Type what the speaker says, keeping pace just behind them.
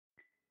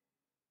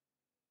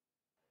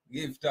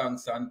Give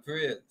thanks and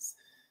praise.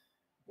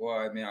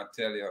 Boy, may I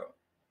tell you,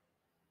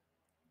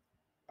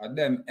 of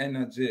them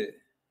energy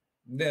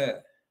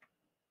there,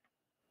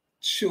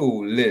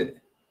 truly.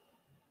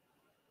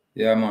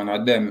 Yeah, man,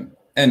 of them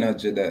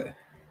energy there.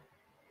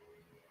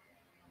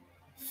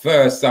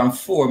 First and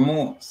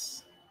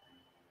foremost,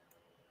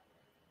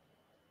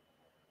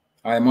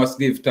 I must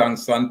give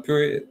thanks and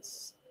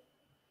praise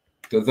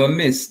to the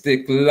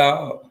mystic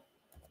law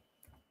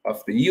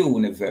of the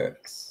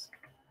universe,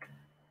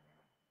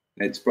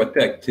 its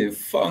protective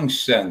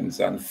functions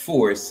and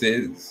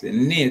forces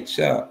in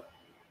nature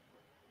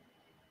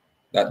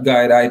that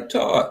guide our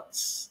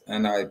thoughts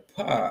and our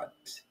path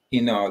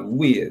in all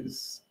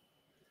ways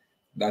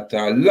that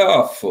are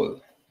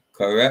lawful,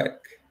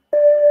 correct,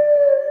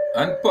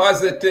 and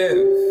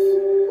positive.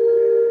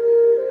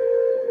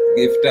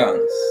 Give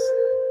thanks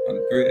and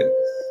praise.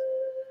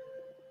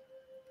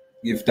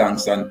 Give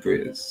thanks and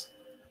praise.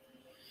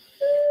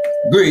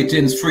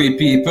 Greetings, free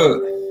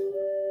people.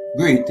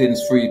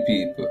 Greetings, free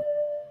people.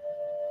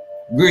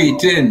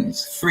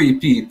 Greetings, free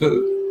people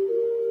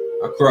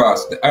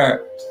across the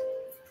earth.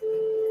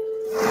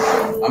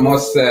 I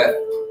must say,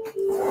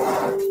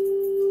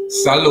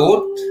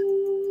 salute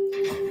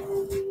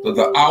to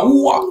the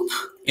Awak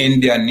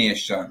Indian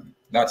nation,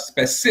 that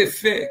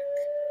specific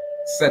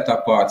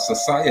set-apart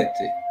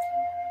society.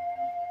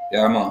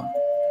 Yeah, man.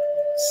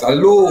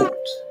 Salute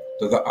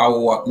to the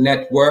Awak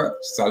network.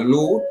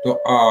 Salute to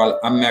all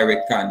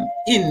American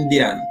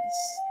Indians.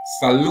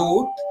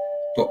 Salute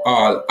to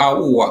all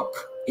Awak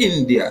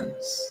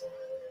Indians.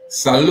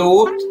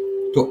 Salute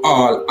to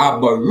all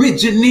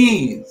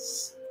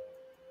Aborigines.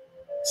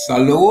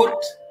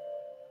 Salute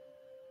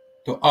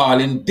to all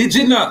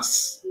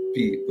indigenous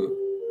people.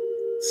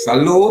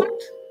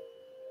 Salute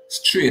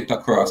straight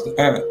across the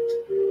earth.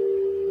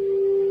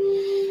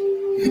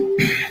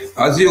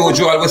 As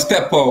usual, we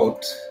step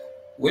out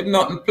with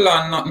nothing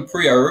planned, nothing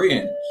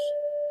prearranged.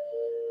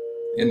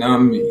 You know what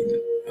I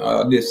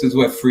mean? This is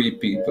where free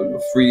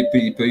people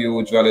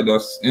usually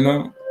just,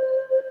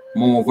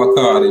 move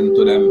according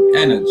to them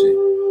energy.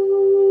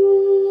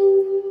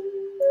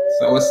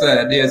 So we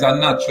say there's a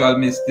natural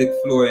mystic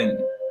flowing.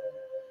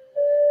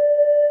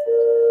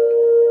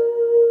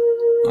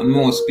 And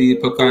most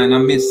people kind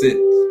of miss it.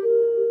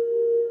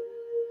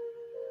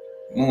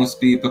 Most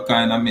people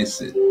kind of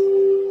miss it.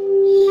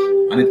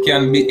 And it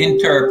can be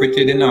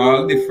interpreted in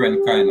all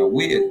different kind of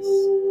ways.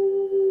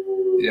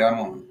 Yeah,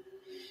 man.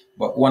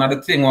 But one of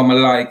the things I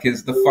like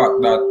is the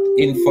fact that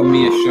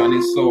information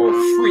is so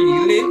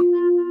freely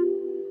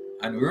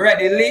and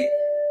readily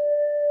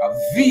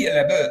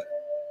available.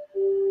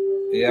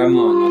 Yeah,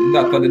 man. And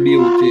that's the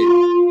beauty.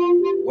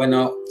 When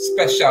a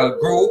special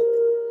group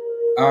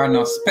or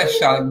a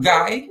special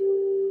guy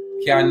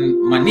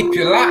can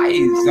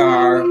manipulate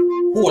or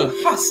hold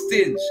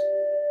hostage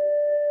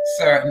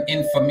certain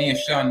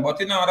information,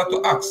 but in order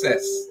to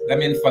access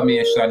them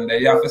information,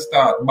 you have to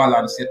start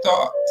balance your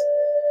thought.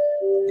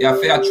 You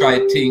have to try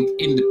to think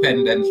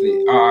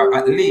independently or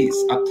at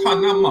least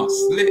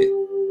autonomously.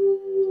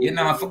 You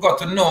know, I forgot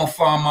to know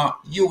from a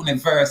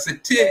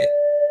university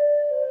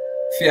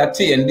to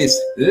attain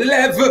this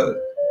level,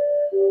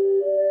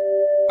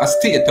 a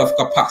state of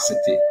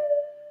capacity.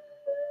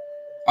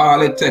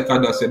 All it takes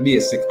is a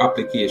basic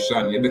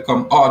application. You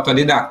become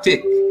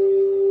autodidactic,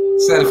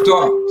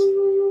 self-taught.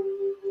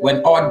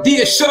 When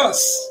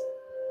audacious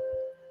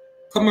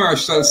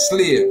commercial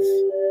slave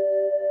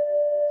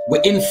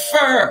will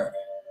infer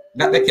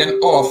that they can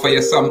offer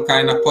you some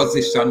kind of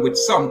position with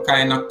some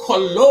kind of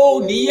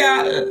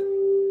colonial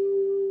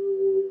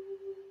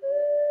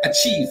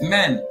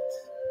achievement.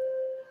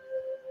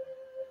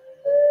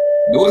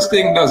 Those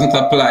things doesn't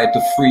apply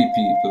to free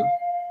people.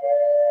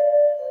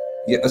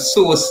 Your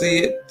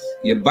associate,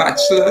 your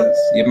bachelor's,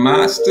 your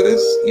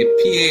master's, your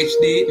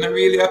PhD, it don't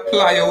really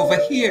apply over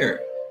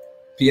here.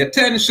 Pay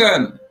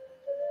attention.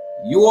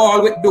 You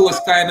all with those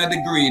kind of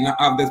degree now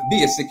have this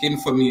basic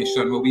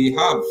information what we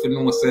have to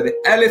know. So the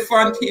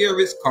elephant here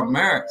is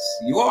commerce.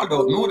 You all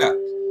don't know that.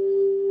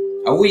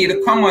 And we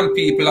the common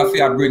people have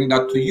to bring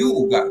that to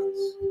you guys.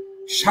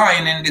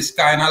 Shining this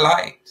kind of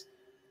light.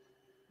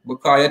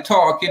 Because you're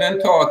talking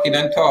and talking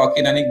and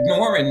talking and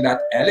ignoring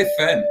that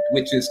elephant,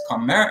 which is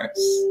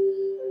commerce,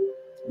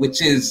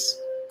 which is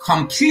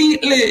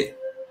completely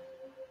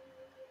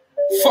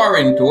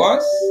foreign to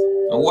us.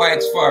 And why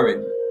it's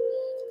foreign?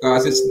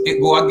 Because it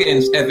go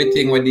against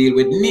everything we deal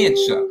with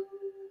nature.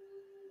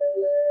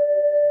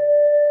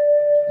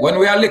 When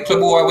we are little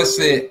boy, we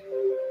say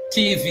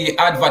TV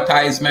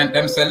advertisement,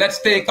 them say, let's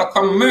take a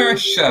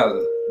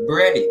commercial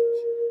break.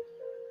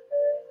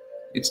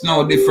 It's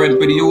no different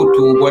with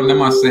YouTube when they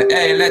must say,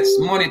 hey, let's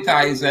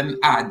monetize and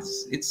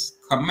ads. It's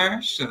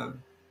commercial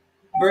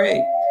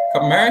break,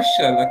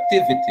 commercial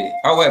activity.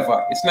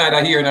 However, it's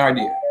neither here nor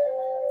there.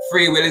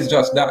 Free will is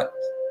just that.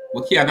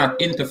 We cannot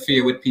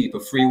interfere with people.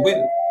 Free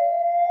will.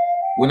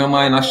 We don't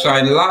mind to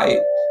shine light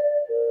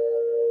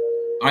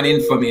on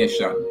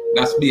information.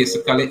 That's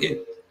basically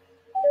it.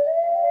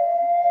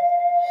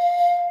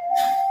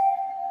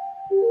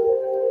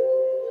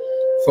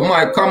 For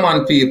my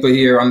common people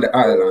here on the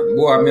island,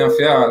 boy, me have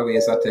to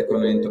always take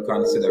on into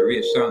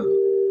consideration.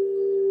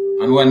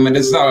 And when I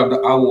dissolve the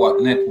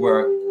Award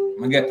network,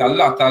 I get a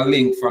lot of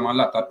link from a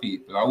lot of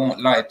people. I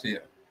won't lie to you.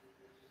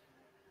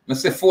 I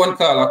say phone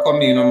call I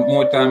come in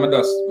more time, I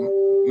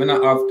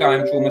not have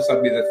time to me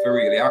so busy for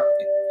really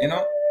active, you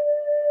know?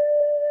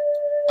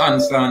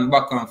 Answer and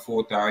back and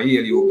forth or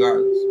heal you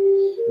guys.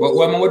 But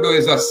what I do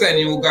is I send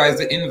you guys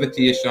the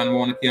invitation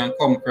when you can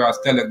come across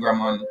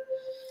Telegram and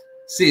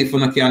see if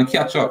you can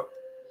catch up.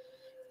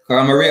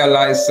 Because I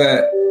realize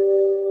I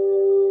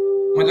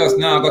just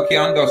now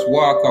can just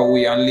walk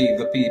away and leave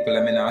the people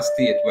in a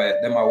state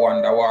where them I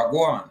wonder what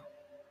go on.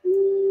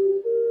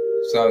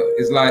 So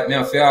it's like me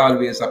have to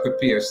always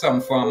prepare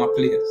some form of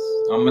place.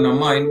 And I don't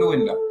mind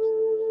doing that.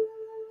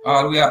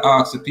 All we are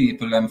ask the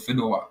people them to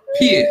do what?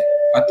 Pay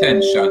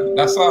attention.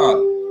 That's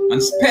all.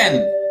 And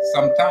spend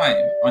some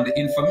time on the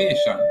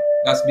information.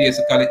 That's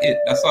basically it.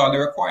 That's all the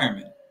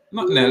requirement.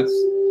 Nothing else.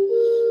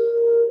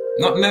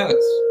 Nothing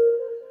else.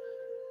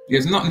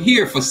 There's nothing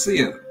here for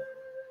sale.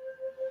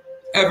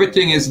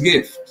 Everything is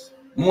gift.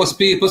 Most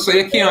people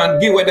say you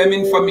can't give them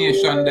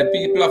information that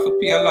people have to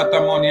pay a lot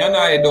of money, and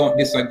I don't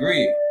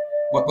disagree.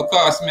 But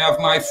because me have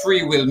my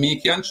free will, me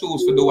can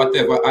choose to do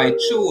whatever I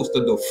choose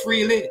to do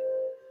freely.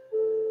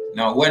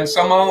 Now, when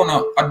someone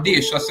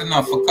audacious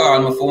enough to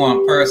call me for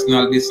one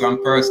personal this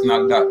and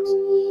personal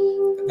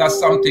that, that's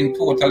something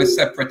totally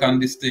separate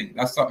and distinct.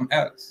 That's something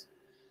else.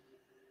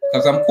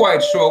 Because I'm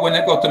quite sure when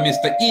I go to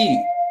Mr.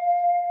 E,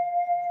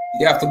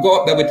 you have to go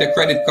up there with a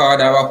credit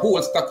card or a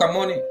whole stack of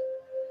money.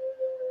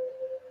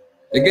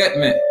 You get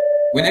me?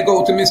 When you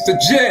go to Mr.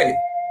 J,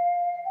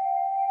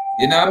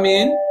 you know what I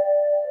mean?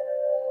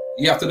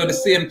 You have to do the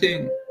same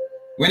thing.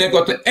 When you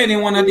go to any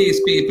one of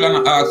these people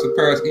and ask the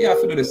person, you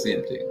have to do the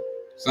same thing.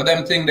 So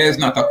them things there's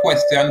not a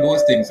question,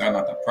 those things are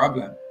not a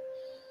problem.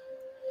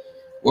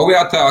 What we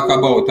are talking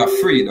about is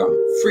freedom.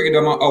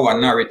 Freedom of our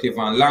narrative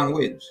and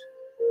language.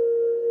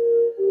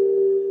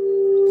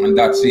 And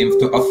that seems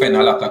to offend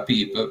a lot of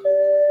people.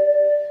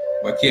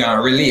 We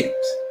can't relate.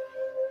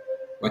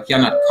 We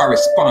cannot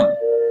correspond.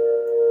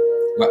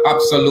 We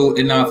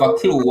absolutely not have a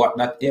clue what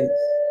that is.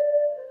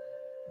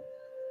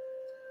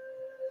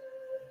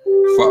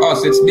 For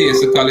us, it's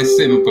basically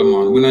simple,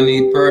 man. We don't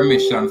need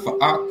permission for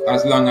act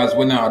as long as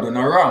we're not doing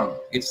wrong.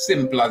 It's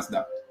simple as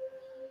that.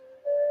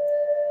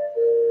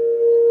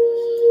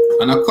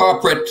 And a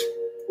corporate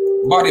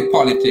body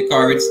politic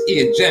or its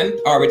agent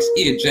or its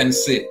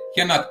agency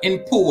cannot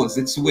impose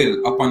its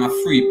will upon a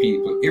free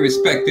people,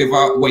 irrespective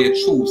of where you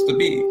choose to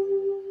be.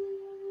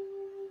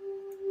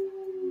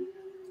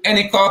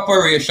 Any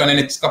corporation in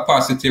its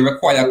capacity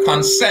requires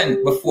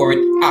consent before it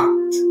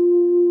acts.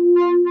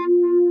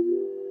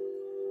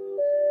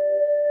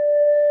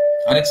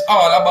 And it's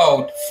all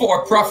about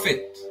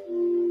for-profit.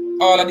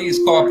 All of these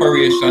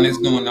corporations is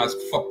known as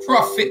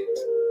for-profit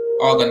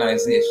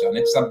organization.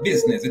 It's a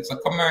business. It's a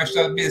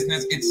commercial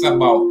business. It's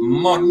about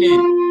money.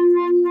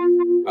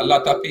 A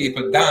lot of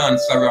people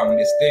dance around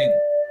this thing.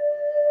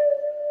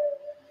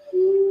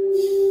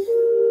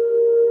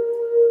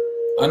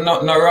 And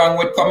nothing wrong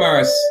with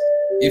commerce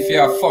if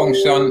you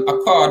function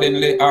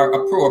accordingly or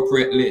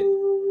appropriately.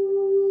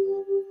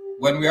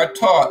 When we are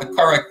taught the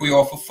correct way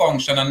of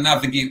function and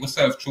navigate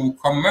ourselves through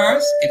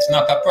commerce, it's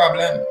not a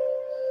problem.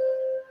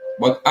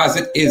 But as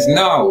it is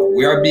now,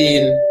 we are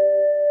being,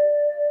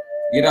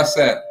 you know,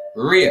 said,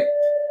 raped.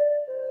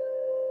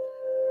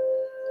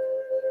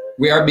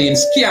 We are being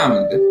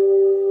scammed.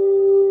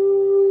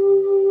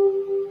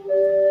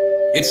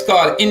 It's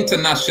called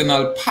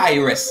international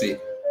piracy.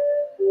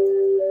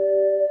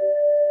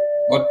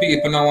 But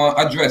people now want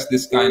to address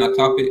this kind of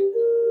topic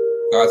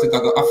because it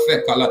will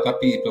affect a lot of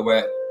people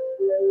where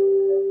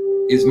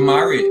is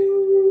married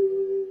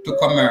to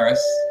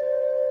commerce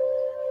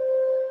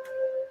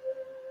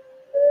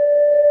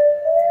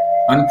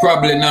and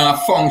probably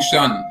not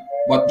function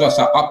but just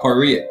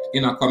operate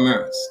in a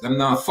commerce. Them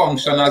not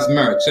function as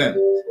merchant.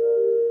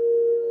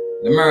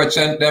 The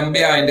merchant, them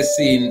behind the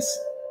scenes,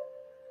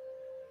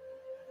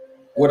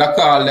 would I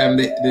call them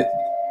the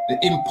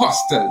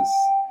imposters,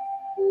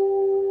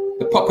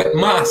 the puppet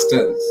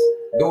masters.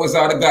 Those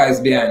are the guys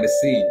behind the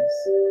scenes.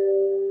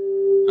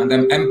 And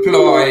them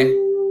employ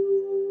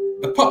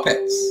the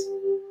puppets,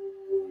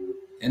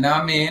 you know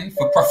what I mean,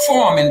 for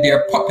performing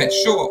their puppet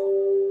show.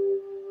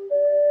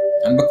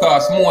 And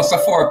because most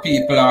of our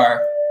people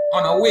are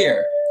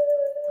unaware,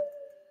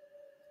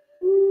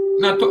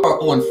 not to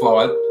our own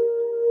fault,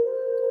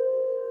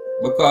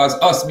 because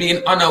us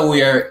being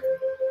unaware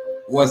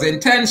was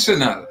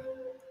intentional.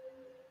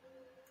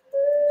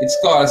 It's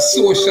called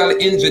social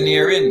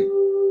engineering.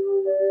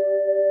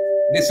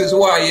 This is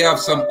why you have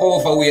some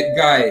overweight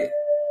guy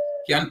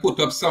can put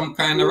up some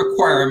kind of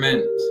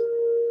requirement,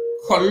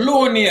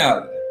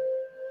 colonial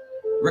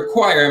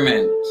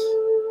requirement,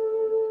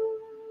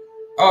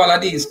 all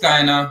of these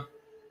kind of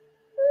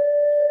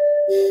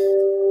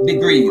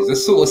degrees,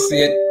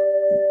 associate,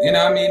 you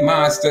know what I mean,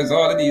 masters,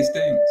 all of these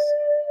things.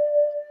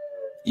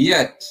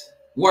 Yet,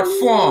 what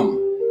form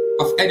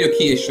of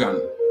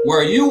education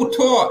were you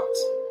taught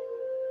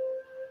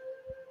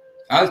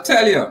I'll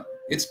tell you,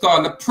 it's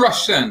called the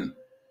Prussian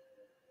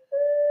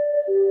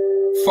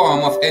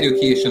form of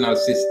educational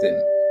system.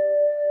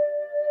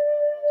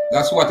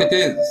 That's what it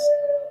is.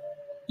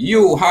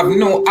 You have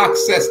no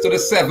access to the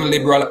 7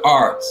 liberal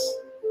arts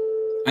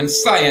and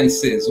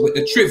sciences with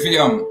the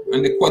trivium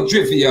and the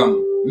quadrivium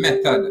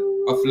method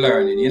of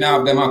learning. You don't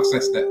have them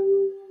access there.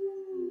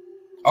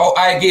 How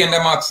I gain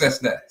them access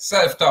there?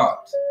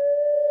 Self-taught.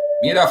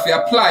 You'd have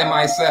to apply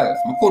myself.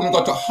 I couldn't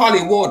go to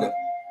Hollywood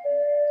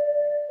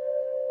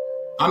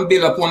and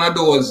build up one of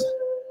those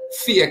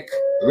fake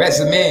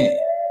resumes.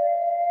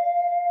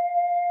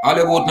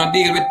 Hollywood not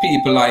deal with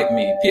people like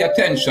me. Pay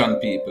attention,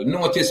 people.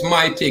 Notice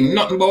my thing.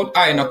 Nothing about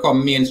I not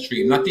come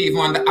mainstream. Not even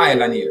on the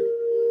island here.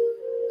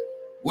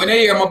 When you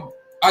hear me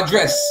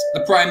address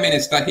the Prime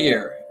Minister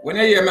here, when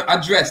you hear me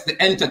address the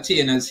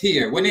entertainers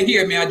here, when you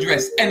hear me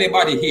address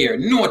anybody here,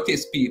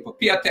 notice, people.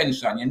 Pay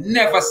attention. You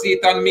never see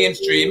it on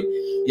mainstream.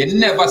 You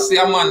never see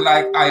a man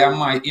like I and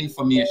my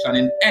information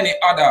in any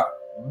other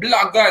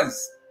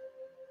bloggers.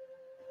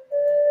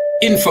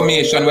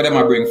 Information where them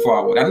I bring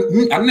forward.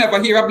 And I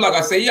never hear a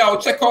blogger say, yo,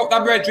 check out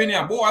that brethren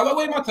here. Boy, what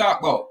we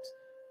talk about?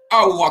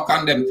 I'll work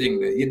on them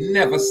thing there. You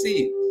never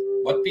see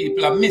it. But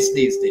people have missed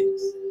these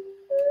things.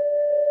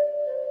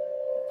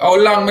 How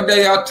long my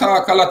day I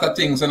talk a lot of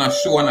things and I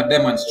show and I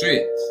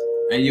demonstrate.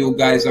 And you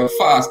guys are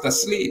fast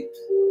asleep.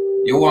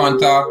 You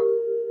want a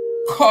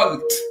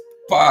cult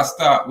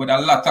pastor with a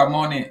lot of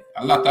money,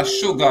 a lot of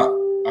sugar,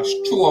 a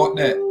straw out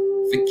there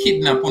for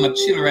kidnap on the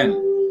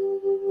children.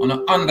 On the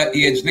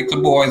underage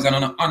little boys and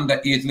on the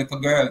underage little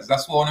girls.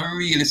 That's what I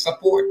really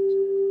support.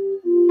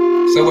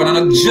 So when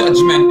a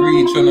judgment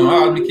reach, you know,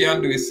 all we can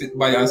do is sit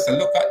by and say,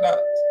 look at that.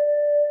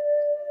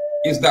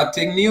 Is that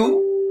thing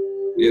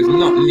new? There's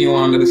nothing new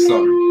under the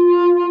sun.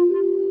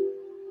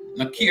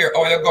 Now care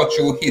how you go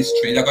through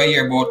history, you're going to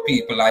hear about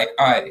people like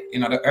I, in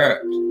the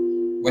earth.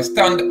 We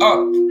stand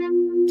up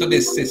to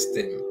this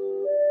system.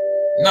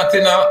 Not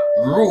in a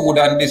rude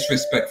and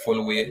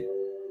disrespectful way,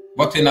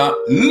 but in a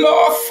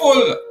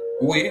lawful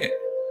way.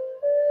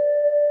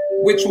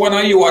 Which one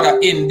of you other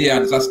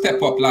Indians that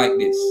step up like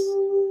this?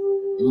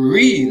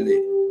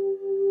 Really?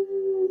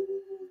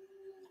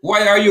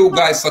 Why are you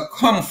guys so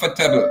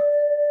comfortable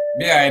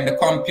behind the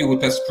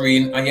computer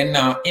screen and you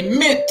now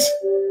emit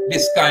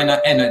this kind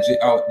of energy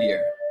out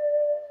there?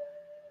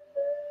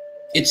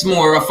 It's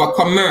more of a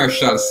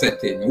commercial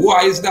setting.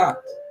 Why is that?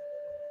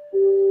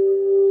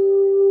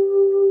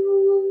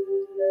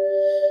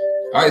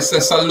 I say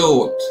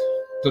salute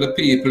to the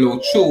people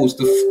who choose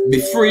to be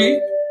free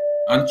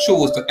and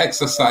choose to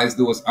exercise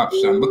those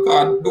options,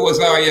 because those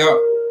are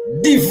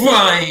your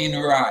divine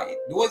rights.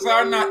 Those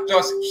are not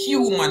just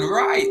human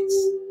rights.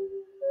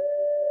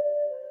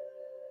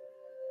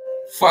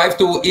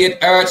 528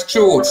 Earth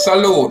Truth.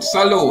 Salute,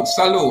 salute,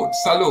 salute,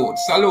 salute,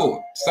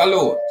 salute,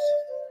 salute.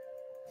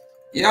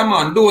 Yeah,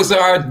 man, those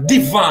are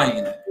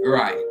divine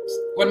rights.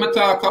 When we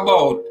talk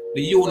about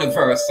the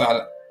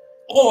universal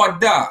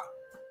order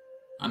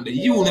and the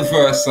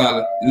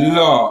universal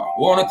law,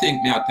 what do you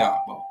think me I talk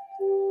about?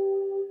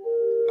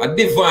 A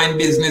divine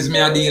business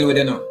me I deal with,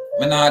 you know.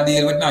 I not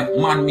deal with not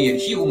man-made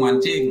human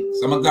things.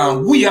 So I'm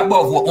going way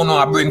above what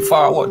I bring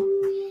forward.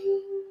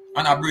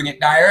 And I bring it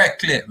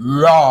directly,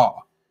 raw.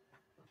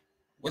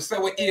 We say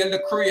we hail the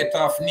creator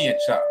of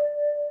nature.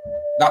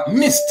 That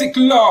mystic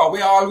law,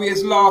 we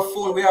always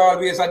lawful, we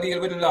always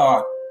deal with the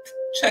law.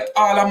 Check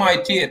all of my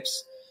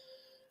tapes.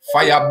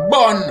 Fire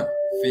burn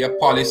for your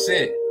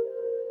policy.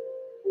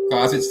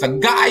 Because it's the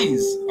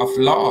guise of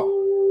law.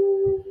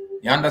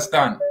 You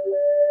understand?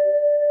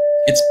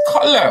 It's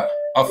color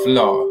of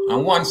law.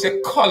 And once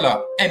you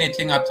color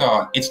anything at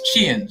all, it's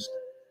changed.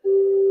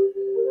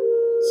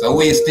 So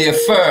we stay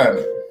firm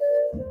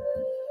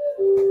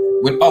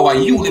with our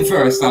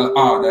universal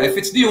order. If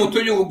it's new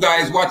to you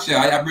guys, watch it.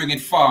 I bring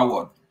it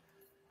forward.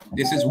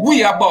 This is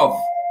way above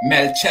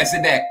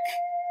Melchizedek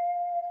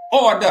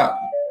order.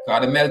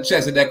 Because the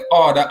Melchizedek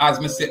order,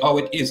 as me say how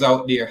it is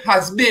out there,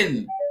 has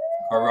been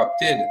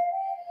corrupted.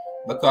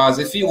 Because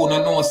if you want to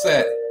know,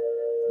 say,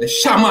 the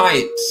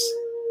Shemites,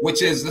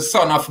 which is the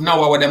son of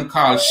Noah, what them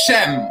call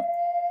Shem,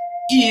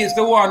 he is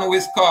the one who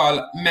is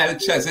called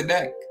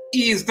Melchizedek.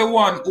 He is the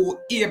one who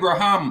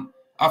Abraham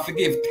have to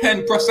give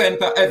 10%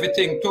 of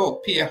everything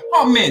to, pay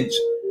homage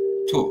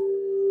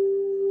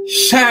to.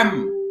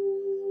 Shem.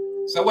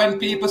 So when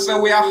people say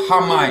we are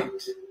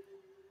Hamite,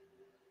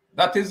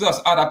 that is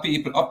just other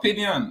people's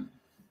opinion.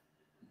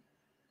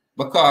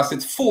 Because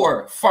it's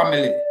 4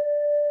 family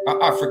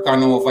of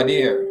African over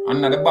there.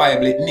 And the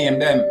Bible it name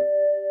them.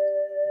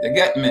 You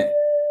get me?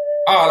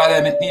 All of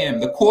them it name.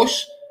 The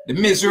Cush, the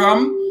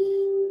Mizraim,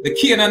 the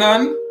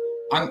Canaan,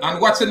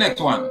 and what's the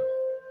next one?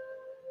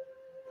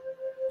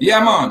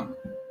 Yeah, man.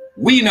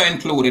 We not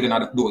included in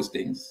those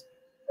things.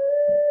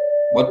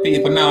 But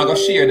people now go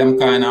share them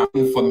kind of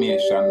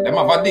information. Them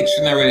have a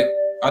dictionary.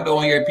 I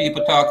don't hear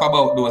people talk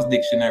about those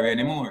dictionary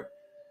anymore.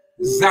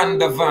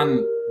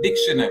 Zandervan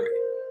dictionary.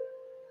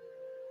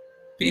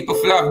 People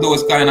have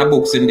those kind of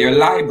books in their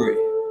library.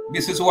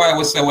 This is why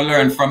we say we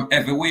learn from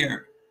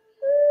everywhere.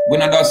 We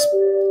not just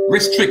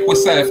restrict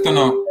ourselves to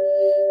no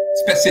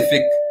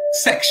specific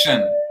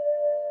section.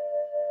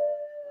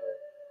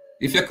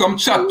 If you come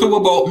chat to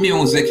about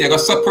music, you're gonna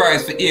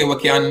surprise for hear we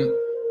can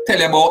tell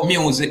you about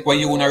music where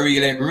you wanna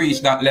really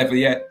reach that level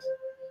yet.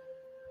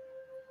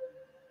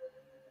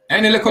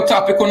 Any little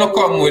topic you wanna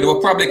come with,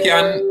 we probably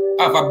can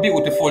have a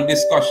beautiful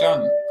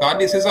discussion. Because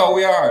this is how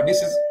we are.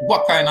 This is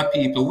what kind of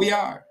people we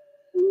are.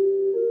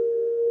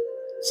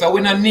 So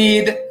we don't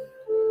need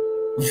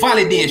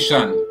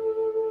validation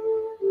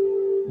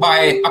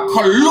by a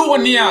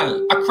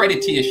colonial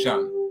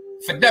accreditation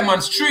to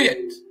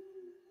demonstrate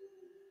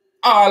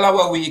all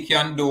our we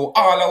can do,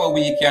 all our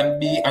we can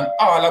be, and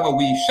all our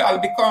we shall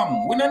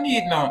become. We don't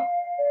need no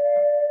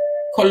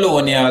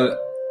colonial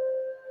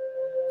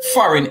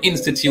foreign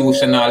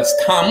institutional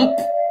stamp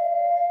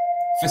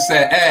to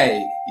say,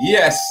 hey,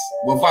 yes,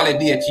 we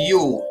validate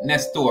you,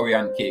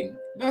 Nestorian king.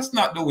 That's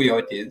not the way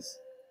it is.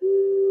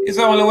 It's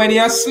only when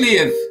you're a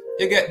slave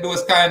you get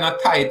those kind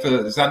of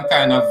titles and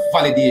kind of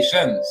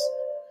validations.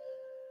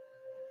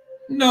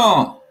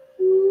 No.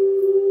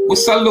 We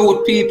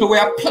salute people who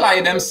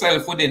apply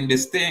themselves within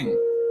this thing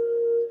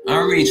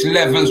and reach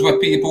levels where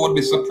people would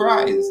be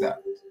surprised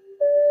at.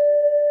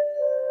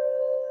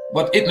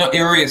 But it not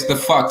erase the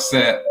fact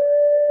that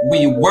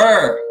we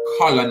were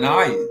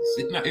colonized.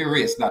 It not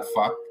erase that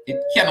fact.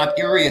 It cannot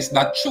erase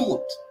that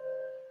truth.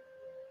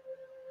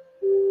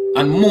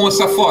 And most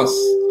of us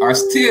are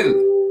still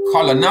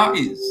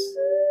colonized.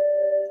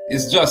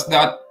 It's just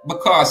that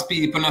because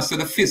people not see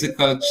the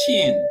physical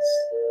chains.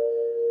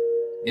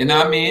 You know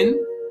what I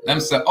mean? Them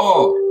say,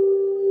 oh,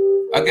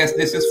 I guess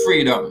this is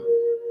freedom.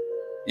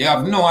 You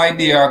have no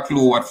idea or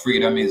clue what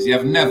freedom is. You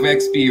have never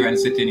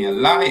experienced it in your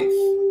life.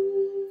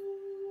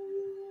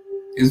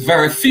 It's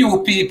very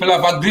few people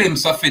have a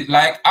glimpse of it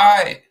like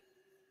I.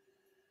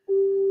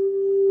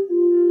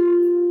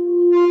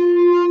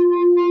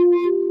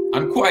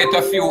 And quite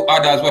a few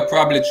others will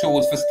probably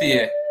choose to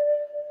stay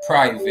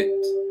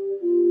private.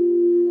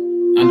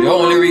 And the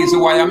only reason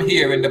why I'm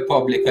here in the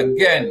public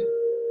again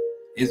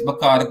is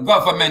because the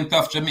government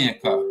of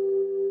Jamaica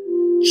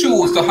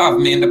choose to have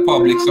me in the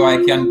public so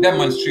I can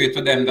demonstrate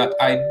to them that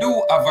I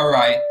do have a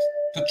right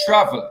to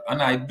travel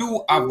and I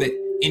do have the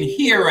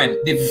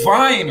inherent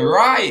divine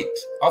right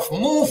of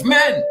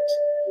movement.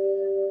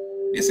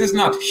 This is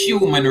not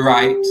human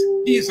right.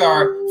 These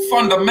are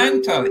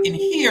fundamental,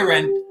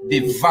 inherent,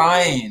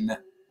 divine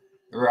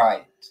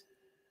right.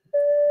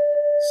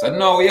 So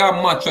now we are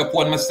match up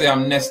when I say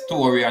I'm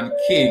Nestorian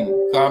king,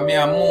 because me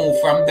I move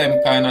from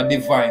them kind of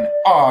divine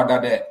order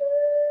there.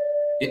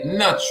 It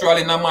natural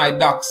in my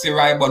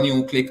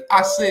deoxyribonucleic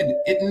acid.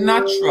 It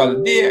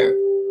natural there.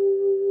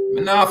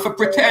 I not have to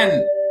pretend.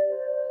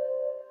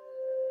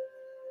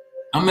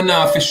 And I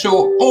not have to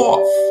show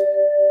off.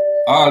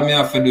 All me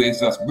have to do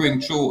is just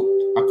bring truth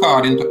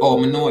according to how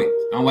I know it.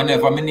 And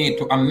whenever I need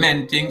to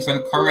amend things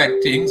and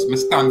correct things, I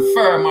stand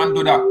firm and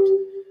do that.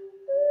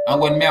 And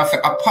when me have to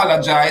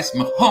apologize,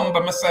 I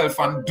humble myself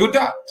and do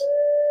that.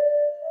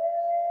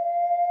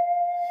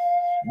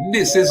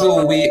 This is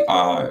who we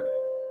are.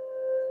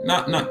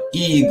 Not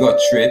ego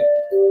trip.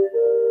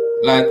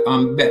 Like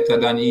I'm better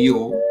than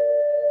you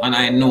and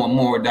I know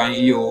more than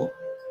you.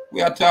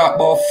 We are talking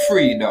about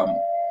freedom.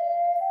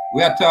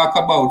 We are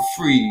talking about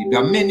free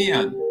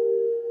dominion.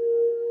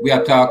 We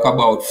are talking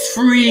about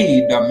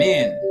free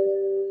domain.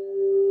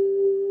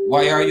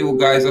 Why are you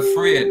guys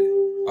afraid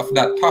of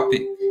that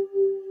topic?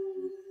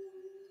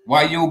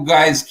 Why you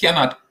guys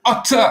cannot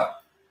utter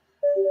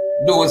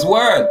those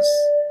words?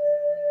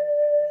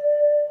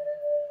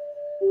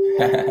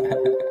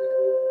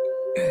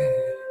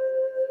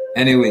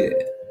 Anyway,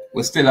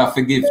 we still have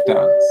to give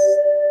thanks.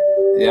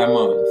 Yeah,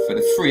 man, for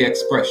the free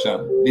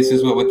expression. This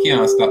is what we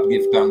can't stop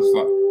give thanks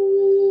for.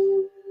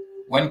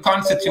 When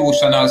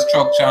constitutional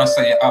structure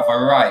say you have a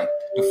right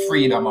to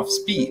freedom of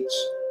speech,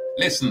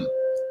 listen,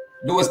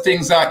 those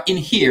things are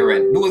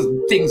inherent. Those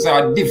things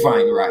are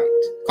divine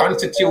right.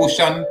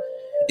 Constitution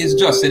is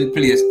just in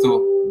place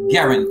to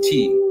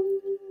guarantee,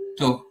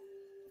 to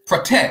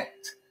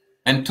protect,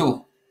 and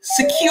to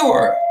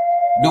secure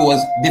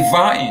those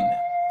divine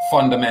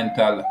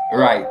fundamental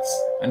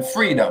rights and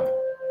freedom.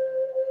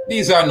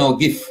 These are no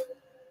gift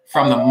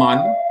from the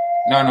man,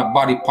 nor no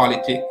body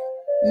politic,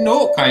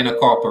 no kind of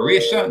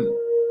corporation.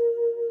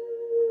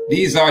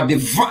 These are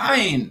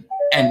divine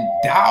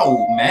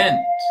endowment.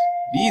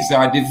 These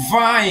are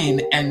divine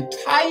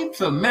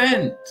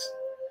entitlement.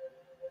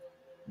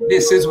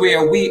 This is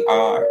where we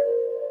are.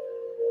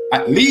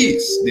 At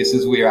least this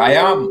is where I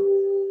am.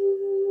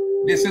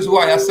 This is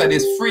why I said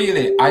this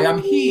freely. I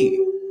am he.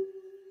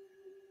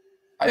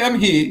 I am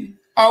he.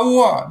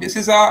 Awa. This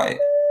is I.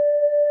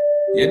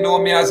 You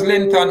know me as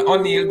Linton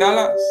O'Neill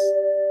Dallas.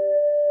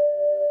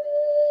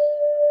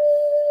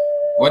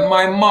 When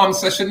my mom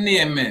said she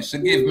named me, she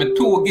gave me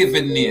two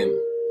given names.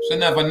 She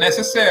never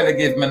necessarily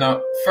gave me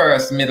no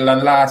first, middle,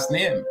 and last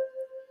name.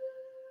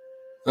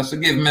 So she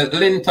gave me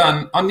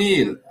Linton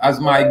O'Neill as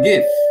my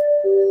gift.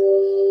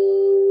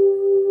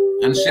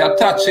 And she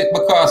attached it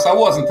because I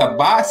wasn't a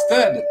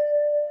bastard.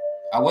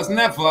 I was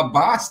never a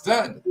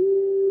bastard.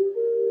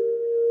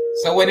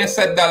 So when you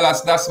said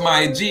Dallas, that's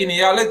my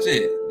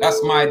genealogy.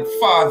 That's my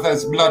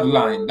father's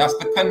bloodline. That's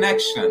the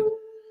connection.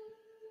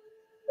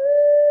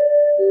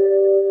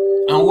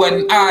 And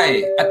when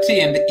I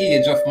attain the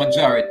age of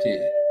majority,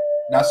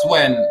 that's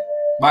when,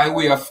 by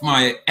way of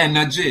my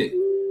energy,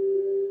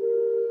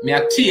 me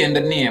attain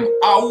the name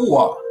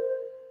Awa.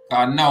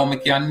 Because now I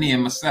can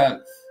name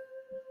myself.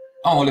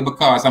 Only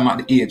because I'm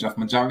at the age of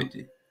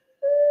majority.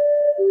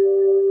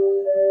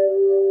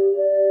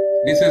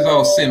 This is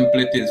how simple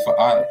it is for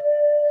I.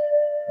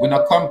 We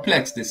not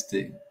complex this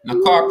thing. The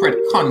corporate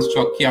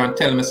construct can't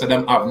tell me so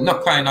them have no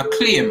kind of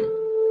claim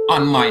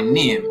on my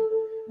name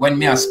when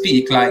me I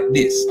speak like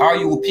this. Are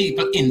you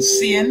people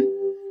insane?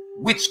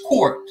 Which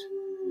court?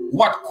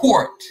 What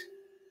court?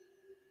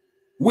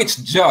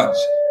 Which judge?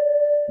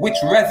 Which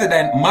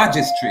resident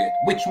magistrate?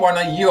 Which one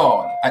of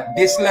y'all at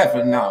this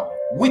level now?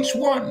 Which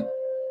one?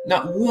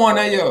 Not one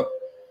of you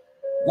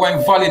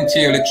going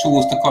voluntarily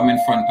choose to come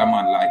in front of a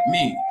man like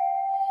me.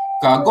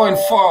 Because going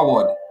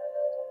forward,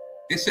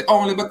 it's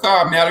only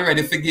because me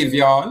already forgive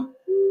y'all.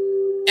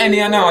 Any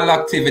and all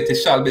activity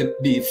shall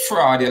be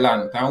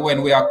fraudulent. And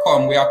when we are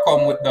come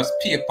with just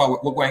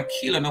paperwork. We're going to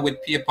kill you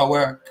with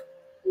paperwork.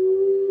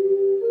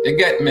 You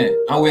get me?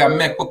 And we are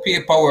make the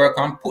paperwork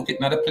and put it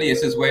in the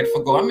places where it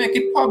for go. And make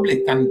it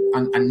public and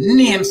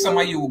name some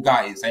of you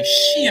guys and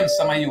shame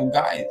some of you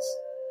guys.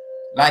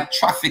 Like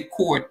traffic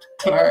court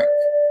clerk,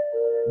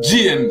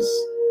 James,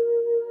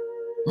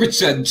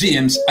 Richard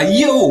James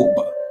Ayub.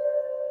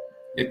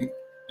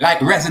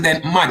 Like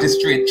resident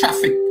magistrate,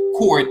 traffic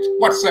court,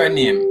 what's her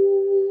name?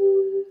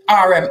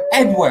 R.M.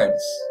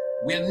 Edwards.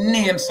 We'll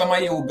name some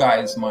of you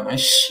guys, man, and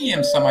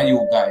shame some of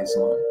you guys,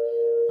 man.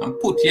 And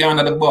put you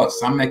under the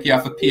bus and make you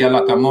have to pay a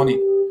lot of money.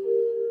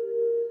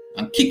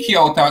 And kick you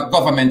out of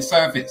government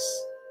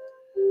service.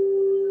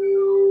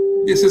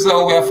 This is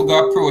how we have to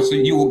go approach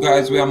you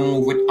guys. We are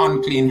moved with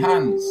unclean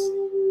hands.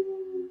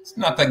 It's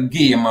not a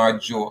game or a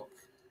joke.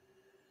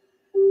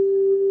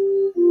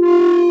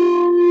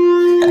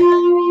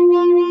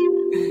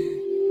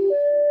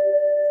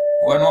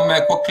 When we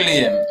make a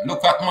claim,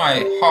 look at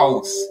my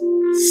house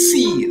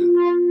seal.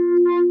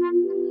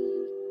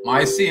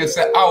 My seal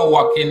says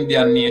Awak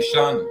Indian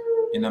Nation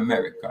in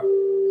America.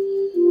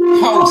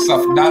 House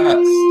of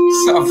Dallas,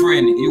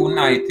 Sovereign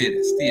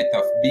United State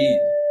of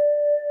Being.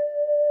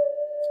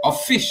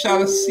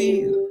 Official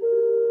seal.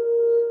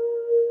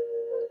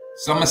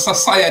 So my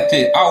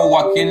society,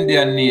 Awak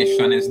Indian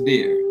Nation is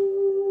there.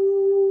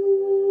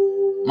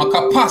 My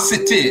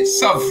capacity,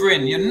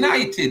 Sovereign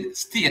United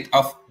State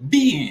of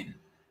Being.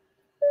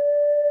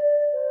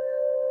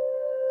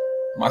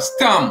 My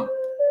stamp,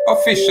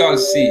 official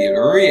seal,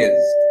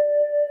 raised.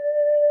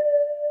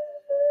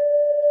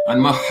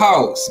 And my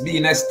house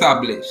being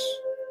established,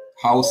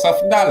 House of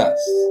Dallas.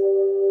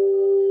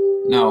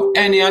 Now,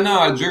 any and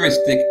all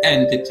juristic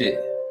entity,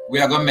 we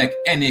are going to make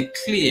any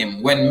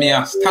claim when me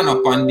stand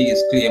up on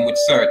these claim with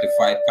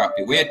certified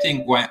copy. What do you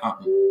think going to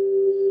happen?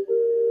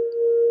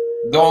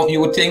 Don't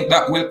you think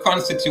that will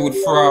constitute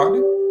fraud?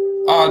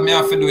 All me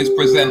have to do is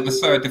present the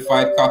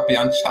certified copy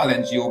and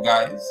challenge you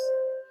guys.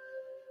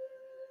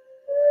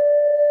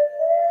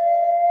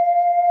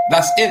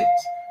 That's it.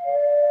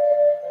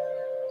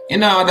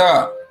 In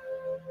order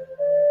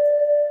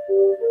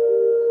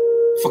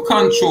for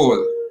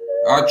control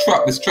or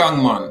trap the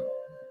strong man,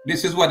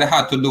 this is what they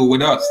had to do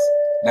with us.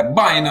 They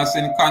bind us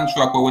in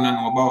contract we don't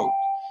know about.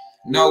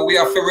 Now we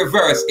have to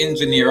reverse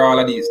engineer all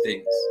of these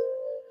things.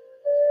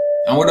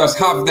 And we just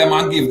have them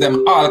and give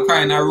them all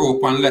kind of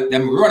rope and let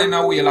them running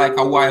away like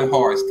a wild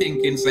horse,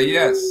 thinking, say,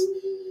 yes,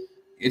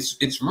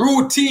 it's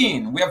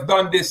routine. We have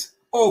done this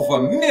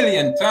over 1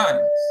 million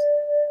times.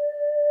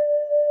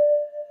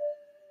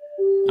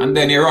 And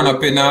then you run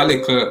up in a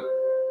little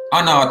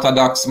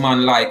unorthodox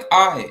man like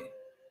I.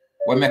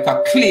 We make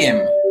a claim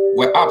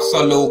where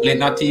absolutely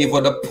not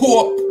even the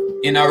Pope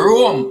in a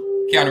Rome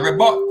can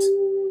rebut.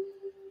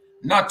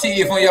 Not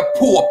even your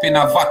Pope in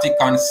a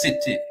Vatican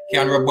City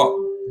can rebut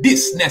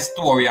this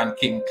Nestorian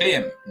king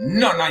claim.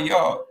 None of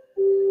y'all.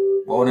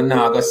 But you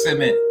not gonna see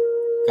me.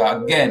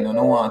 Because again, you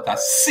don't want a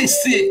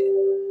sissy.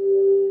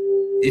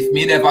 If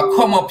me never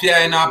come up here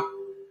in a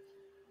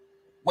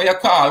what you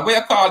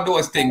call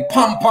those things?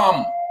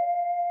 Pom-pom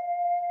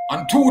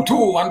and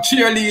tutu and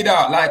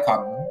cheerleader like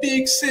a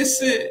big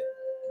sissy.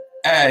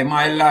 Hey,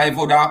 my life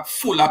would have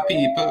full of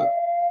people.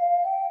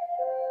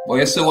 But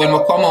you see when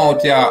we come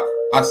out here,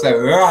 I say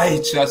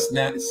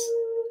righteousness.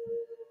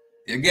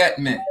 You get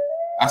me?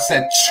 I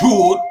said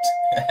truth.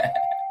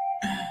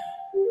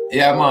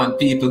 Yeah, man,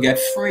 people get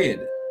afraid.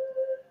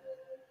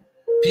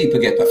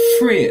 People get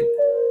afraid.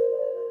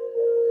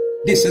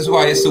 This is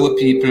why you see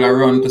people are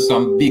run to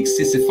some big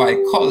sissified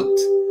cult.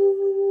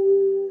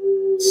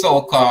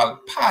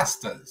 So-called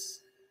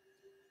pastors.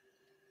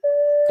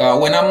 Because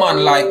when a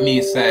man like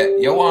me say,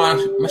 you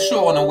want me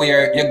show you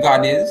where your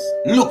God is?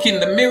 Look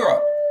in the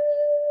mirror.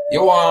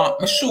 You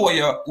want me show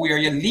you where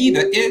your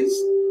leader is?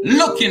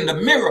 Look in the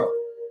mirror.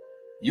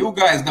 You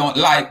guys don't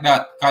like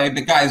that because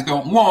the guys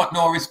don't want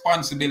no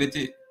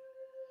responsibility.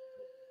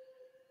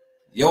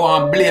 You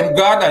want to blame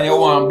God and you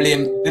want to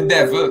blame the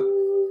devil.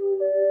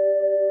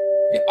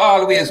 You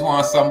always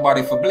want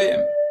somebody for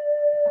blame.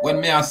 When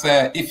me I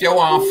say, if you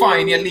want to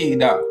find your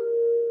leader,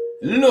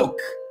 look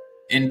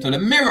into the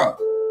mirror.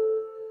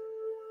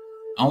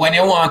 And when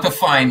you want to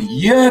find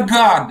your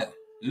God,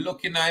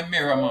 look in the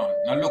mirror, man.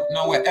 Now look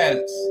nowhere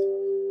else.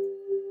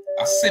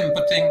 A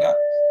simple thing that.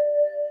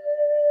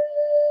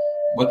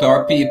 But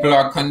our people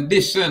are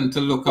conditioned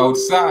to look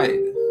outside.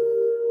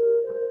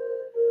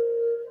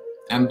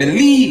 And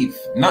believe,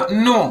 not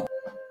know.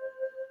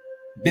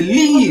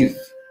 Believe.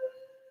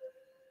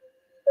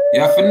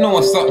 You have to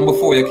know something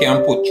before you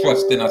can put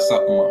trust in a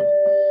something, man.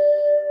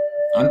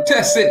 And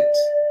test it.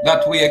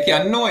 That way you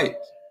can know it.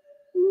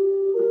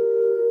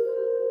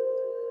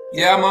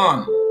 Yeah,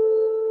 man.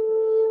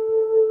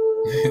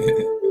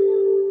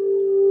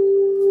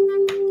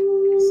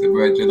 See,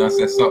 Bridget, I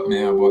said something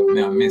here about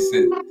me, I miss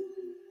it.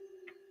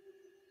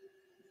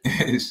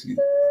 She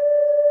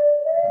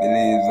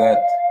believes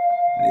that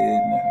the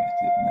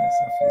narrativeness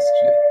of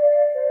history.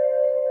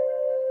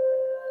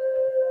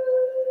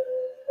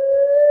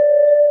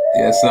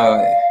 Yes, I.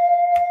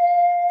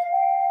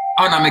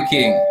 Honor me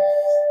king.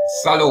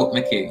 Salute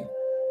me king.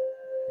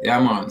 Yeah,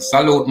 man.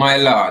 Salute my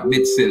lord.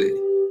 Bit silly.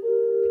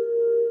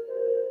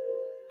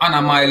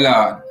 Honor my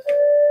lord.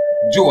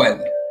 Joel.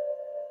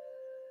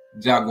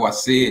 Jaguar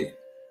say.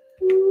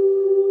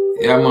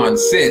 Yeah, man.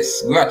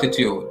 Sis.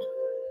 Gratitude.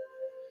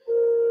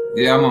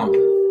 Yeah, man.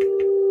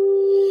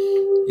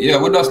 Yeah,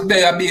 we just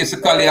there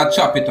basically a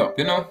chop it up,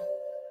 you know?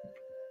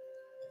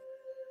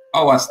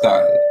 Our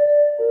style.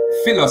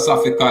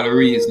 Philosophical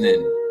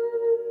reasoning.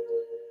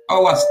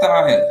 Our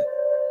style.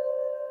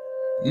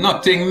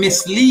 Nothing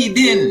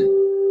misleading.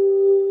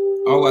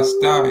 Our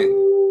style.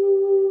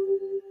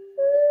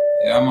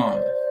 Yeah,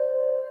 man.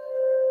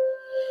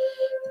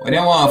 When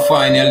you want to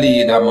find your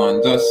leader,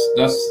 man,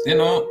 just you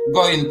know,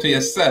 go into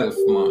yourself,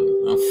 man,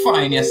 and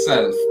find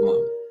yourself,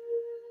 man.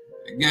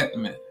 You get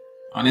me?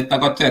 And it's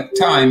going to take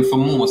time for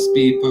most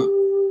people.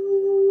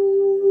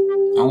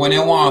 And when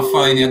you want to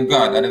find your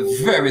God, that's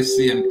the very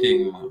same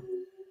thing, man.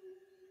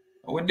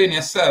 Within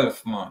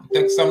yourself, man.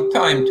 Take some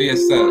time to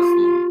yourself,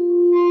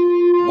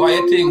 man. Why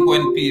you think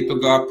when people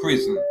go to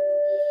prison,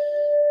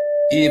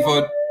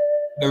 even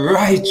the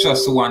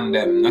righteous one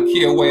them, not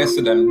care what you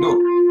see them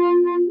do.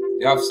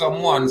 You have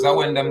some ones that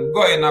when them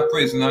go in a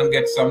prison and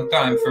get some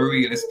time for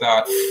really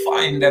start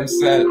find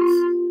themselves.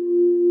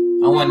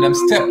 And when them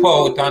step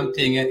out and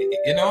thing,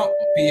 you know,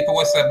 people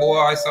will say,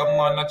 boy, some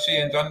man not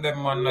change and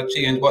them man not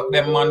change, but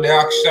them man, the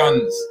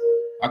actions,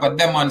 I got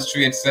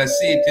demonstrate, say,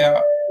 see it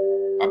here,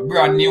 a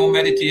brand new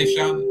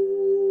meditation.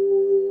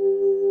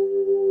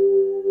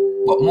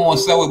 But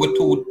most of we're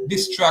too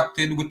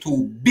distracted, we're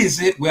too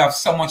busy, we have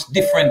so much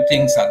different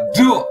things to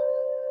do.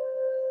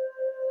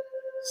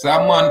 So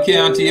a man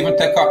can't even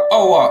take an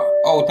hour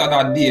out of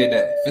that day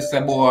there. If you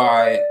say,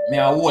 boy, me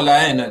a whole of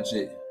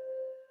energy.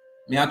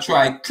 Me a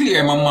try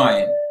clear my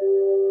mind.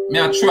 Me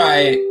a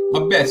try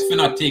my best for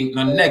not think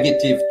no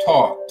negative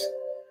thought.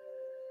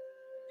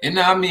 You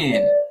know what I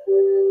mean?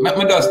 Let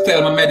me just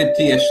tell my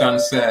meditation,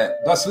 say,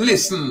 just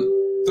listen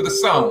to the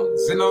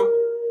sounds, you know?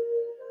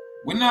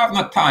 We don't have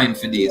no time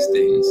for these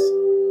things.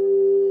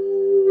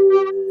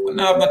 We don't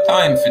have no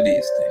time for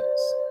these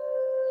things.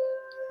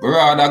 We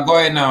rather go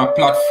in a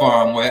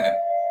platform where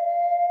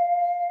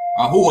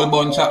a whole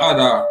bunch of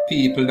other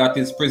people that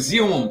is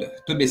presumed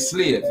to be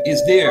slave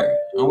is there,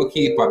 and we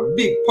keep a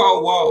big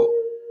powwow,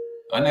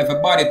 and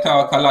everybody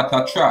talk a lot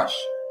of trash,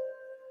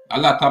 a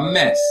lot of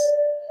mess,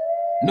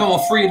 no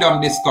freedom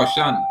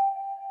discussion.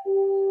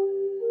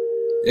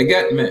 You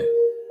get me?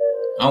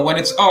 And when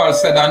it's all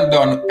said and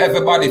done,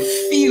 everybody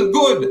feel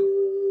good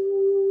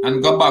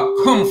and go back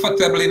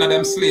comfortably in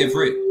them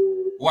slavery.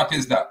 What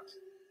is that?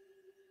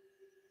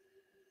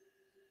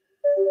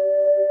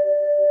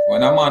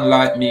 When a man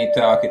like me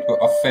talk, it will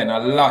offend a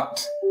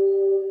lot.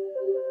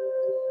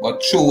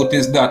 But truth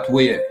is that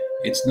way.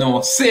 It's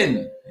no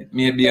sin. It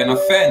may be an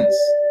offense,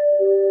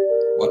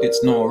 but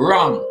it's no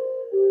wrong.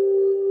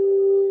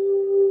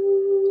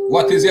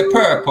 What is your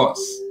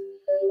purpose?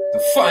 To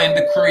find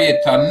the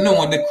Creator,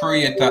 know the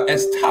Creator,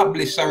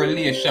 establish a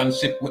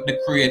relationship with the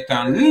Creator,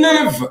 and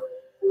live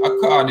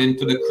according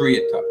to the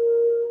Creator.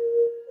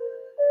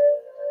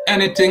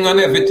 Anything and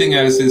everything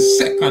else is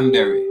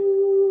secondary.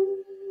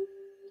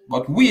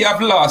 But we have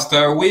lost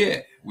our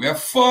way. We have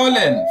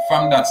fallen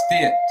from that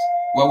state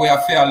where we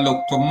have to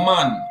look to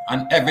man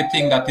and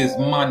everything that is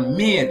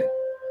man-made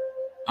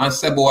and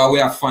say, boy, we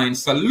have to find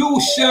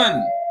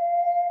solution.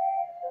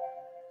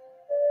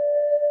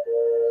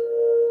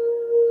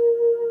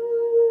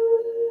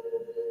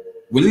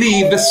 We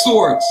leave the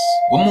source.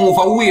 We move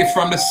away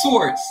from the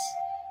source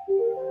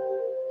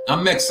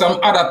and make some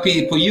other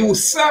people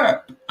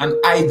usurp and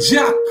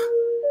hijack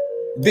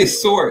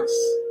this source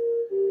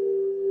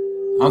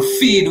and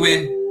feed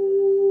with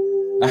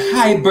the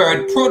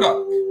hybrid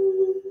product.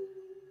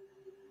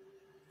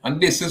 And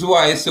this is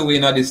why so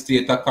we're in this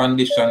state of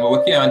condition where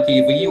we can't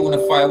even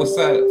unify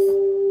ourselves.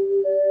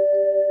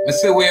 I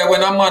say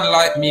when a man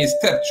like me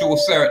step through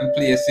certain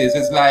places,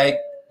 it's like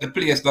the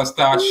place that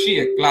start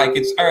shake like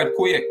it's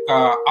earthquake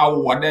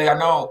hour there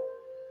now.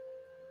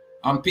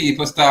 And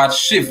people start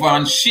shiver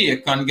and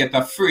shake and get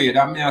afraid.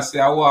 And me I say,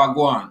 I want to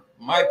go on.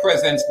 My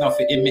presence not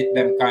to emit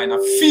them kind of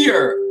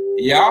fear.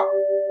 Yeah?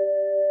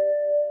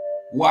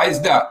 Why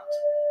is that?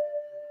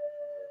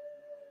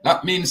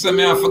 That means that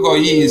me have to go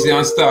easy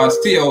and start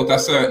stay out of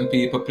certain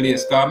people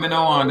place. Because I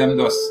don't want them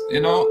just,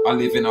 you know, I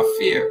live in a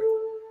fear.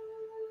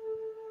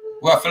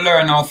 We have to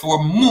learn how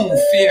to move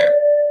fear.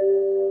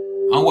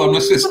 And when we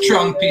see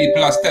strong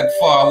people a step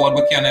forward,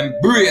 we can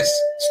embrace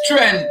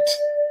strength.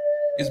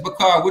 It's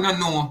because we don't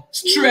know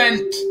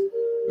strength.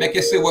 Make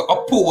you say we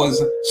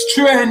oppose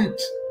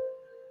strength.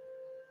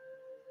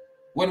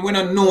 When we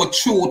don't know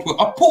truth, we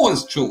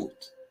oppose truth.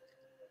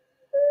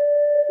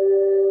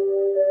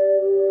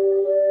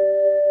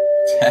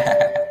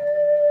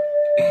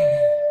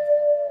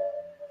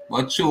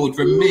 But truth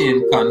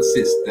remain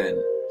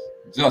consistent.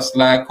 Just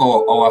like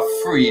our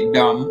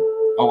freedom,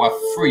 our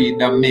free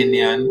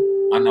dominion,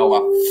 and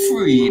our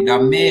free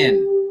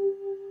domain.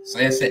 So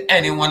you say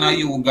any one of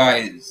you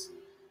guys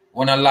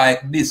wanna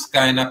like this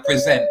kind of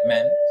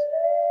presentment,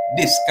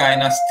 this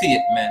kind of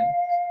statement,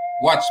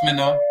 watch me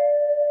now.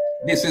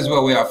 This is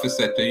what we have to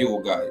say to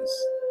you guys.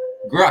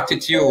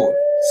 Gratitude,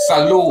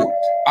 salute,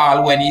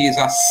 all when he is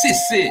a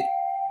sissy.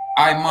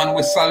 I man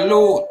we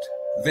salute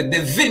the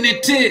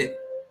divinity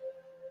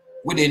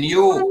within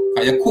you.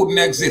 Because you couldn't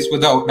exist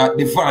without that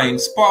divine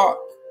spark.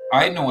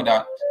 I know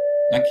that.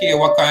 Now care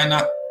what kind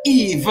of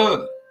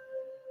evil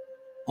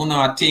you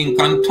not think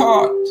and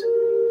thought.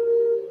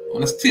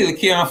 You still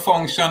can't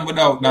function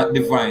without that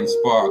divine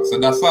spark. So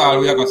that's all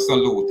we have to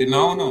salute, you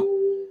know. No?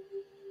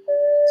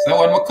 So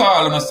when we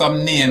call them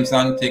some names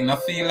and things, I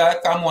feel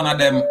like I'm one of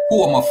them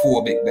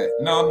homophobic there.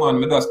 No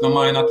man, me just no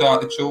mind at all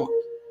the truth.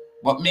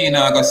 But me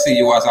not gonna see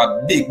you as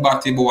a big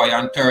batty boy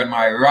and turn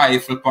my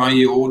rifle upon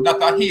you.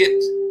 That I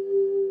hate.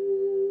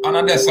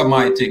 And that's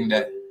my thing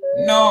there.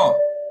 No.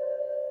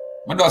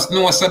 I just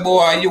know, say,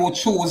 boy, you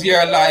choose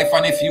your life,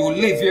 and if you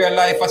live your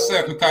life a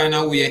certain kind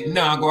of way, it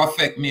not going to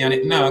affect me, and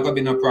it not going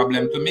to be no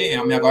problem to me.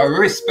 I'm going to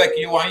respect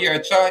you and your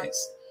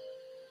choice.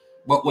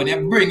 But when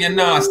you bring your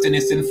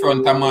nastiness in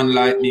front of a man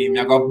like me,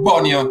 I'm going to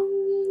burn you,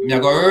 I'm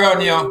going to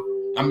run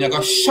you, I'm going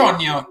to shun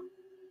you.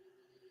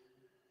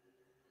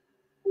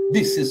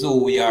 This is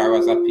who we are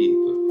as a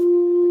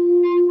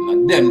people.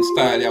 And them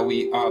style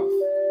we have.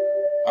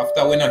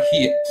 After we not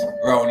hate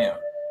around here.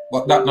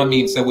 But that not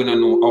means that we don't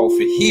know how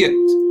to hate.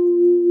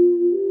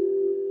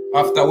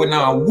 After we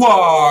now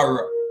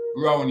war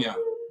around here.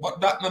 But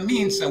that no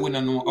means that we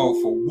don't know how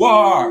to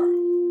war.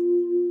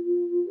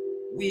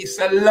 We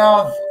say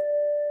love.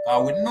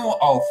 Because we know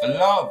how to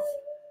love.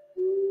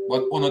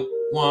 But we don't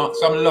want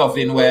some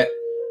loving where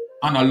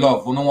and a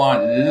love. We don't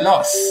want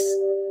lust.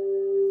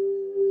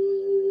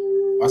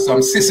 Or some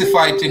sissy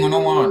fighting we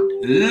don't want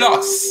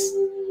lust.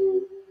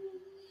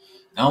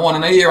 I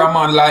want to hear a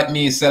man like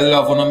me say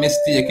love when I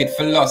mistake it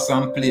for lust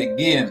and play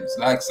games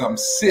like some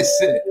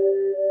sissy.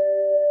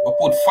 But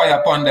put fire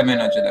upon them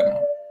energy, them.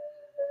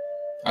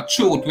 A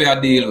truth we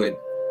are deal with.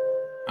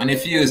 And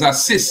if you is a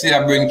sissy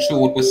I bring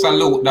truth, we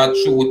salute that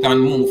truth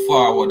and move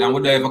forward. And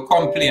we don't ever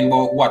complain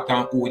about what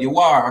and who you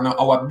are and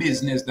our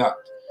business that.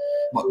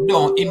 But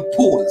don't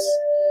impose.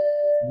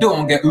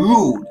 Don't get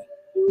rude.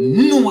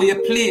 Know your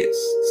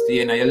place. Stay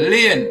in your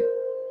lane.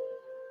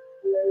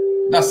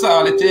 That's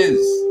all it is.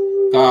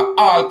 Because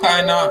all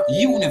kind of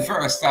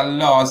universal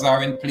laws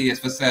are in place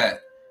for say,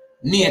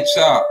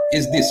 nature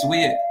is this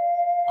way.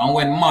 And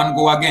when man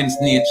go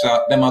against nature,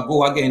 them a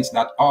go against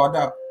that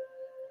order.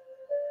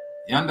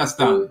 You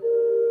understand?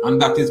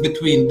 And that is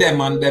between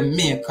them and them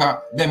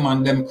maker, them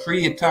and them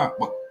creator.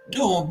 But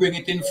don't bring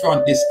it in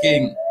front this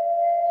king.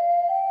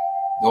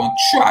 Don't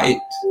try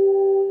it.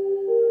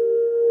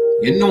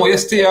 You know you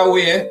stay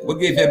away. We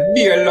give you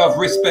bare love,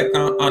 respect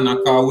and honor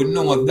because we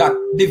know that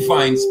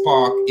divine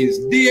spark is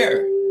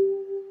there.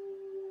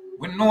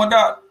 We know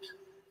that.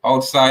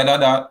 Outside of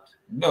that,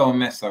 don't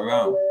mess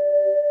around.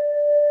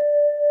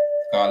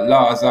 Because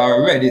laws are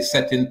already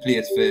set in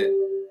place for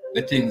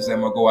the things that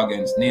will go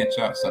against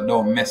nature. So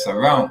don't mess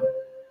around.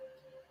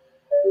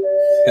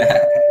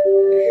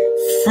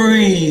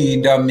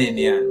 Free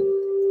dominion.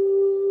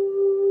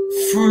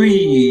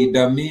 Free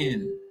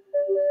domain.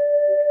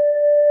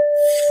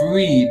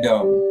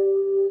 Freedom.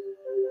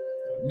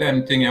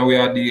 Them things we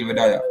are dealing with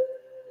that.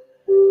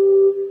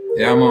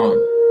 Yeah,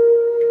 man.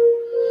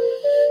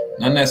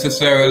 Not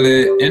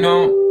necessarily, you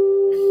know,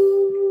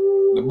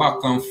 the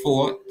back and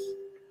forth.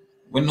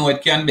 We know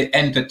it can be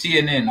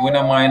entertaining. We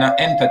don't mind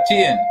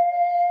entertain.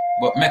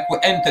 But make we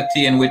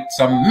entertain with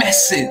some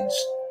message.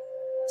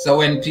 So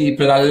when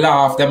people are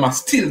laugh, they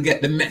must still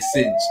get the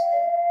message.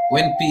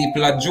 When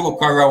people are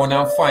joke around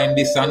and find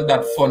this and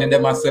that funny, they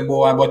must say,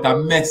 boy, but a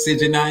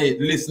message in it.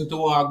 Listen to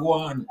what I go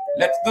on.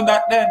 Let's do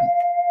that then.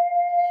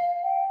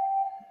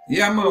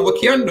 Yeah, man, we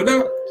can do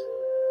that.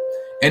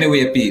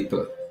 Anyway,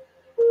 people.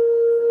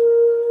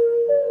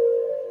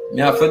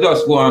 Me have to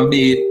just go and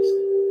beat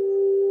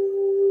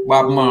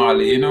Bob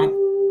Marley, you know.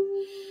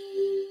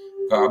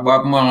 Because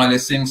Bob Marley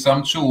sing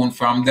some tune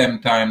from them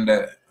time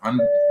there. And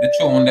the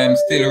tune them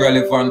still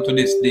relevant to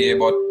this day,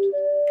 but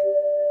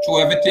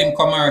through everything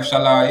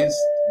commercialized,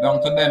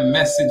 down to them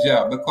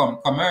messenger become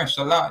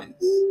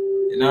commercialized.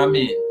 You know what I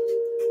mean?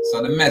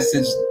 So the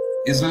message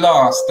is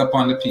lost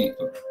upon the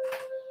people.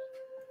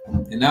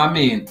 You know what I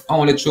mean?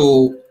 Only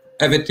through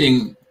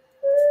everything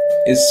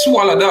is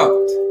swallowed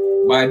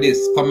up by this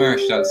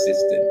commercial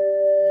system.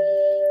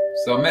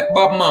 So make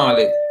Bob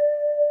Marley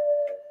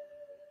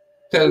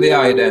tell the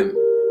eye them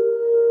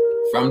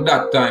from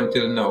that time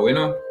till now, you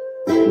know?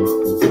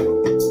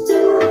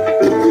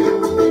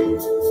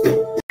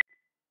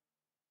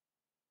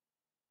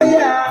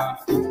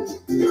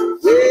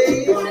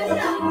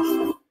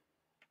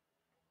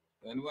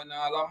 And when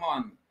all a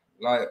man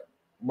like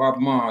Bob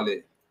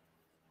Marley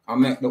I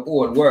make the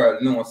whole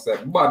world know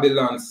that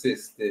Babylon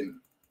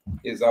system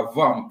is a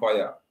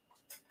vampire.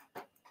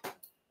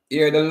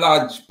 Hear the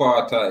lodge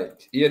part of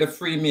it, hear the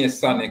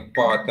Freemasonic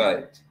part of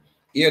it,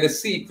 hear the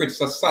secret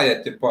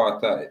society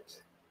part of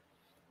it.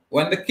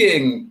 When the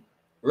king,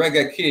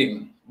 reggae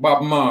king,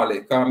 Bob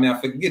Marley, because me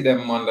have to give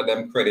them under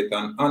them credit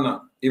and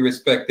honor,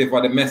 irrespective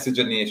of the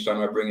messenger nation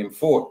we bring him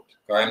forth.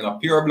 Because I'm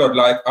not pure blood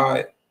like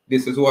I.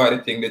 This is why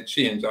the thing they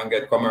change and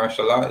get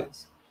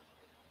commercialized.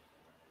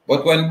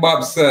 But when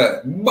Bob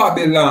said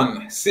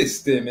Babylon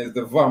system is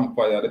the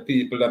vampire, the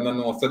people that don't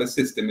know so the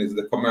system is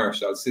the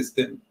commercial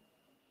system.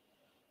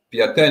 Pay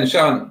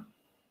attention.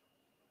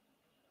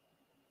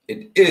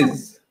 It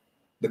is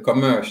the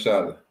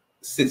commercial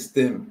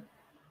system.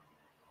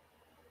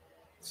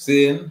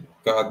 Seeing?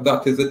 Because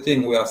that is the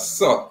thing we are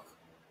suck.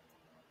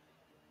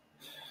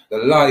 The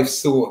life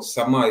source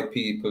of my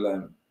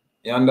people.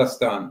 You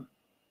understand?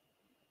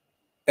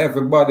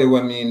 Everybody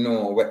when me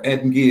know we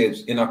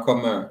engaged in a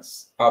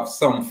commerce of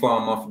some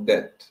form of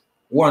debt.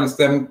 Once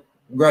them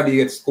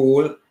graduate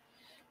school,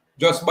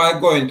 just by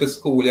going to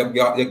school, you're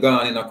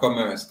gone in a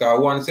commerce. Because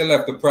once you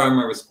left the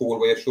primary school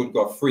where you should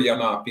go free and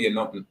not pay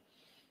nothing,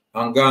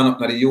 and gone up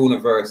to the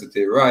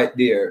university, right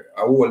there,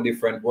 a whole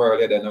different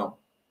world you don't know.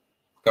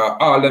 Because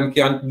all them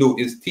can do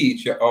is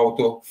teach you how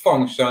to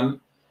function,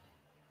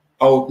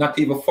 not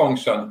even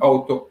function,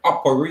 how to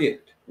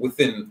operate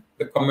within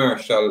the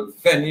commercial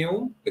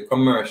venue, the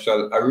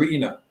commercial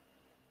arena.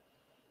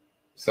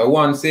 So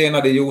once you're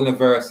at the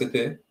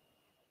university,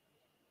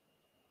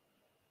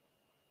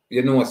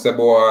 you know, say,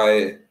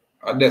 boy,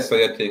 that's how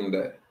you think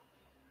there.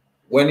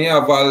 When you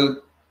have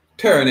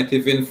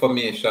alternative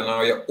information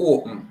or you're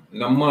open in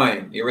the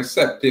mind, you're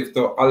receptive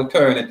to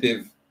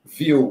alternative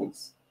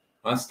views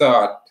and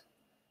start,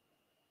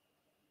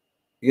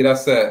 you know,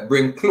 say,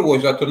 bring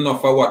closure to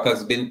enough of what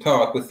has been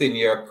taught within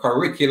your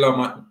curriculum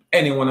at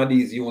any one of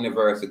these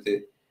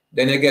universities,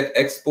 then you get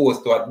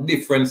exposed to a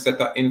different set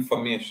of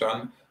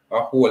information,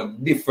 a whole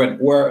different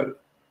world.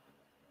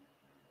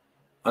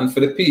 And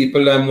for the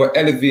people who will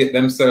elevate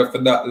themselves to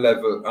that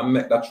level and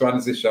make that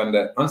transition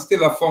there, and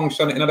still a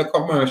function in the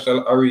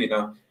commercial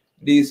arena,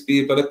 these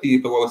people are the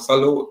people who will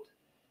salute.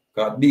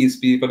 Because these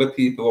people are the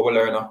people who will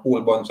learn a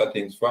whole bunch of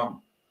things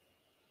from.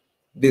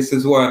 This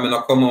is why I'm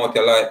not come out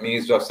here like me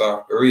is just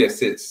a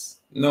racist.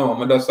 No,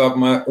 I just have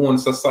my own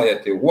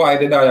society. Why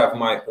did I have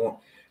my own?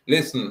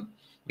 Listen,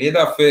 I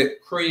have to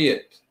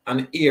create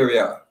an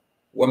area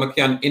where I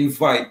can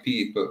invite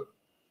people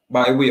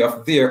by way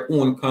of their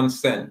own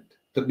consent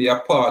to be a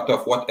part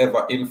of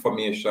whatever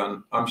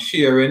information I'm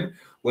sharing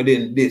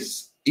within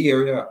this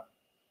area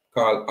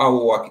called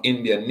Awak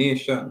Indian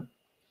Nation.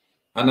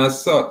 And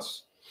as such,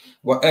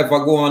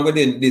 whatever go on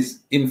within this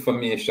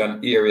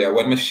information area,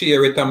 when I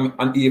share it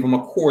and even I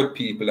court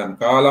people,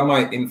 and all of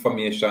my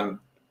information,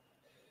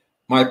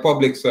 my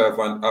public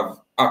servant have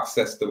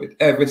access to it.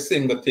 Every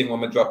single thing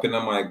when I drop in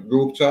my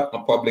group chat,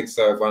 my public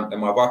servant,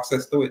 them have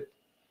access to it.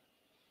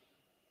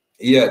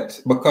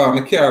 Yet, because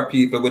I carry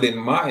people within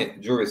my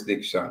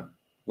jurisdiction,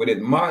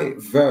 within my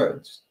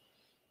verge,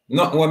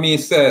 not what me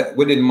say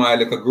within my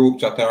little group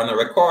chat or on a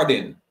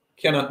recording,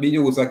 cannot be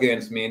used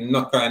against me in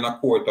no kind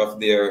of court of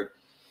their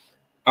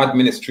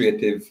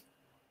administrative,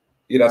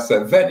 either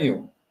say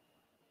venue.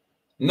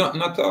 Not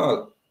at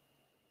all.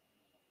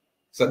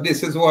 So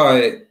this is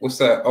why we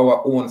say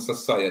our own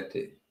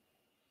society,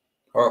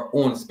 our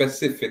own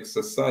specific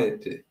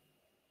society.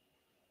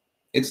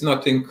 It's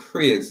nothing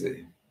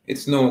crazy.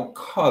 It's no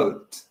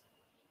cult.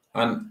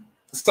 And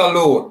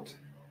salute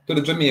to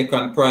the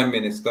Jamaican Prime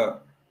Minister,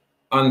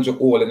 Andrew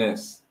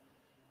Holiness.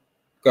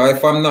 Because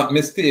if I'm not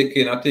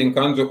mistaken, I think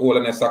Andrew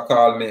Holiness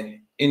call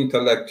me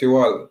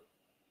intellectual.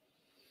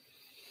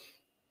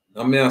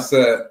 I may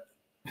say,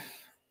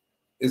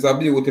 it's a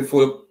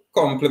beautiful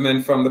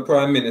compliment from the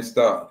Prime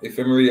Minister if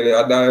I'm really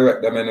a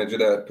direct them energy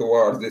there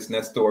towards this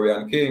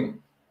Nestorian king.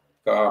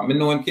 Because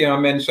no one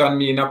can mention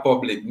me in a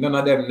public. None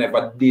of them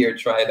never dare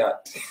try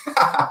that.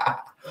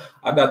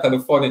 And that's the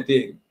funny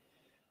thing.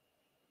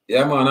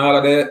 Yeah, man, all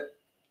of the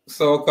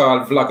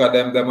so-called vlogger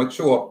them will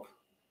show up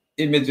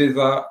images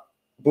of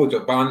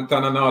Buju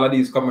Banton and all of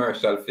these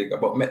commercial figures,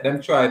 but make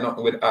them try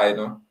nothing with I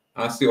know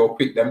and see how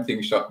quick them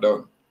things shut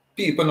down.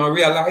 People don't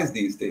realize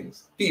these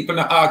things. People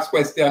don't ask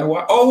questions.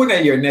 Oh, we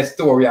never hear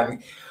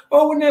Nestorian.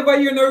 Oh, we never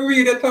hear no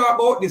reader talk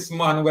about this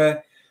man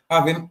where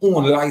have him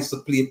own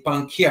license plate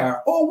pan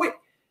car. Oh, wait.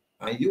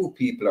 And you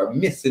people are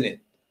missing it.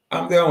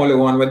 I'm the only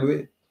one who do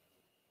it.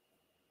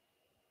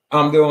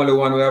 I'm the only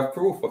one who have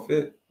proof of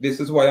it. This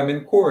is why I'm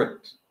in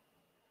court.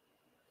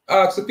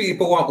 Ask the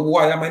people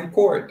why I'm in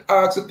court.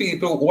 Ask the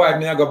people why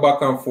me I go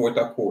back and forth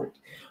to court.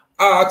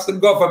 Ask the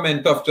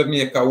government of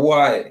Jamaica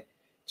why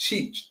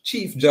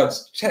Chief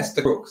Judge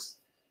Chester Crooks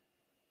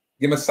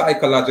give me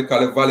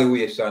psychological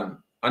evaluation.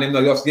 And him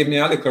not just give me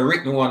a little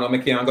written one, or I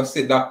can go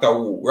see Dr.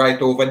 Wu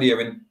right over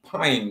there in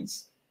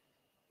Pines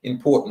in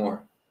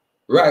Portmore.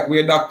 Right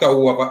where Dr.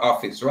 Wu have an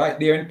office, right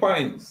there in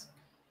Pines.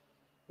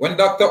 When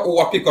Dr.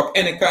 O pick up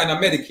any kind of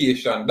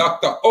medication,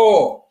 Dr.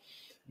 O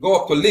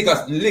go up to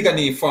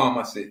Ligani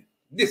Pharmacy.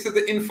 This is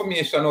the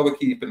information we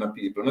keep in the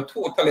people. I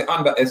totally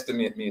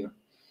underestimate me.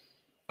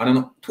 And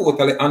I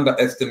totally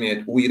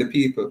underestimate we the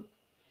people.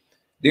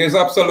 There's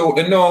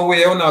absolutely no way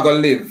you're not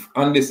going to live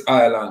on this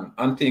island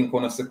and think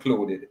you're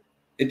secluded.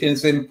 It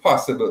is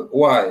impossible.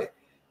 Why?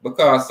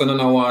 Because you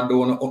don't want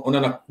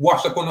to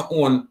wash up on your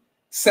own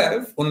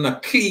self, you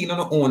don't clean on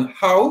your own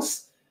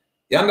house.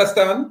 You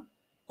understand?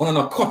 You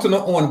don't cut on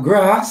your own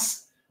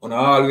grass. You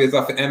always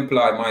have to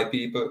employ my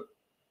people.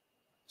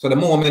 So the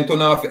moment you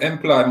have to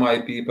employ my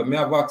people, I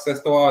have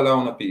access to all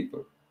our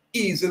people.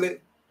 Easily.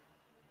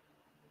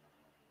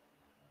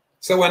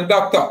 So when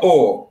Dr.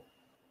 O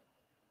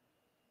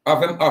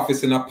have an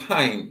office in a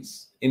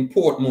Pines in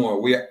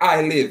Portmore, where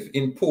I live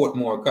in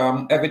Portmore,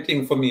 because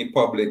everything for me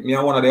public. Me,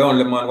 I'm one of the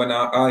only man when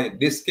I hide.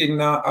 This king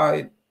now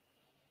hide.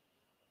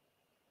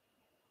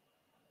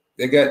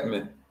 They get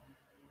me.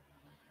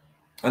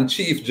 And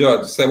Chief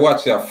Judge say,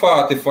 watch here,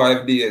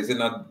 45 days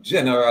in a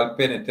general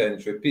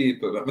penitentiary.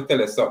 People, let me tell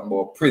you something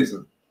about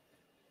prison.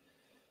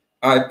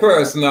 I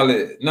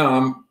personally,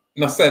 now,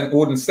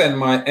 wouldn't send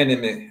my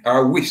enemy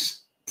or wish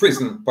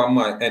prison for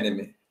my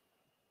enemy.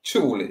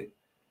 Truly.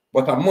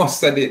 But I must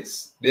say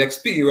this, the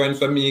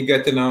experience of me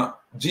getting a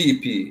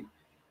GP,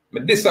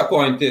 I'm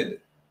disappointed.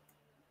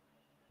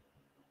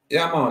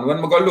 Yeah, man, when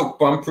I go look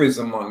for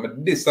prison, man,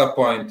 I'm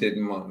disappointed,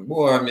 man.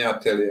 Boy, me I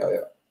tell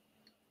you,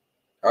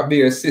 I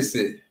be a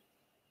sissy.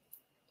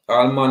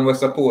 All man was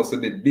supposed to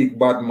be big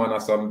bad man or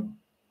some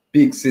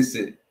big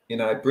sissy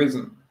in a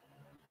prison.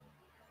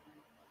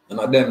 And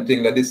I them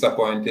thing that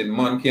disappointed.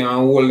 Man can't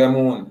hold them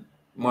on.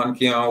 Man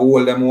can't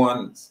hold them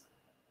ones.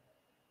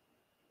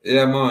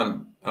 Yeah,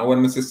 man. And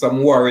when I see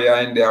some warrior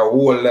in there,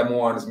 hold them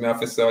ones, me have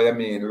to say, I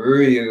mean,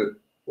 real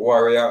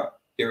warrior,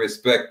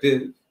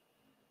 irrespective.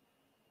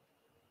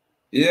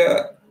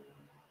 Yeah.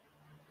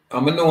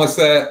 And I know,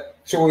 say,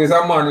 so is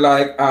a man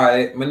like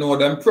I know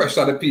them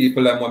pressure the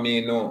people them what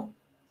me know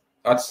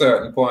at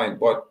certain point.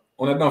 But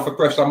when I don't for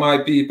pressure my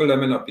people,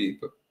 them in a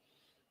people.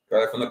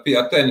 Because if I pay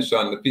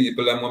attention, the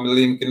people them when me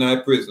link in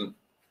a prison,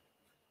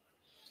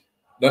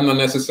 them not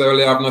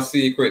necessarily have no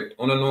secret.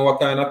 I don't know what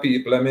kind of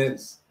people them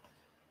is.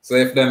 So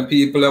if them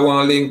people that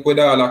want to link with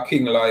all a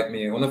king like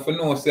me, I don't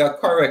know say I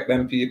correct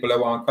them people that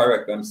want to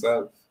correct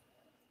themselves.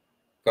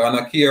 Because I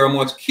don't care how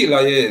much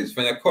killer you is.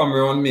 When you come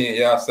around me,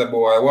 you say,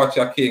 boy, watch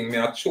your king. Me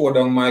I throw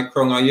down my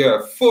crown a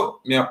year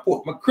foot. Me I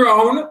put my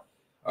crown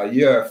a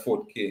year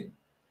foot king.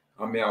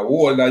 And me I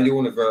hold the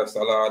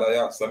universal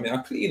order. So me I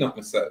clean up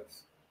myself.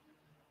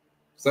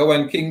 So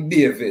when King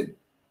David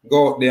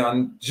go out there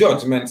and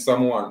judgment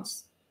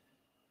someone's,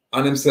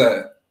 and him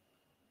say,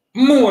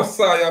 Most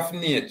High of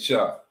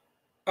nature,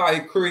 I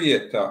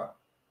creator,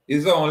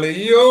 is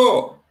only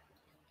you.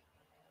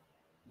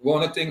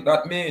 Want to think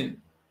that mean?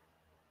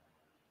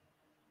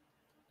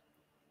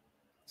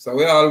 So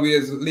we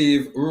always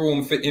leave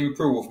room for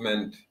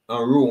improvement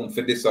and room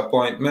for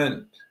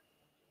disappointment.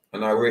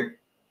 And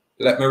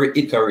let me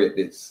reiterate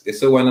this.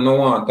 It's when I don't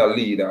want a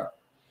leader,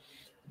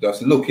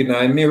 just look in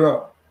a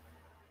mirror.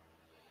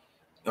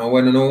 And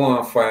when I don't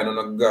want to find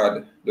a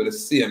God, do the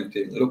same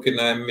thing. Look in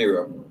a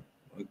mirror, man,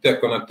 and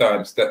take on a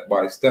time step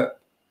by step.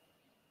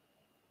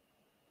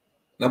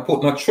 Now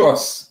put no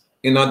trust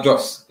in a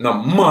just no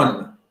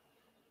man.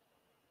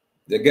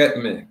 You get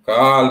me? Because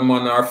all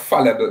men are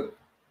fallible.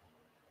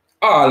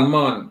 All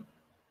man.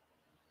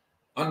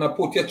 And now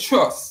put your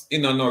trust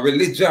in a no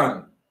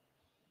religion.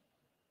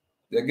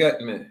 You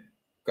get me?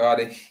 Because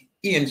the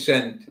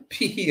ancient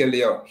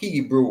Paleo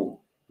Hebrew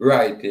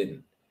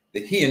writing,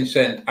 the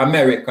ancient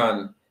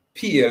American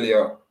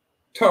Paleo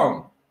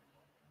tongue,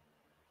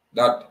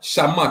 that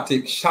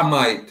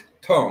Shamite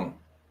tongue,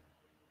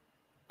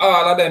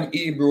 all of them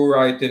Hebrew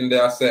writing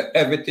there say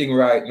everything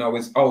right now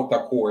is out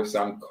of course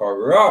and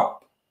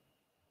corrupt.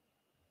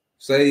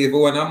 So even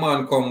when a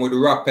man come with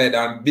rapid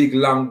and big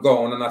long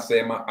gown and I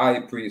say my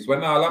high priest,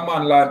 when all a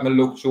man like me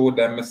look through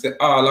them, I say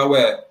all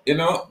away, you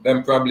know,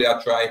 them probably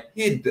I try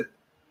hid.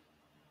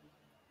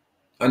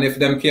 And if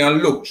them can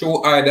look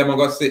through I, them are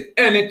going to say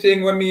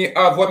anything when me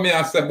have what me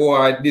I say,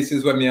 boy, this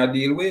is what me I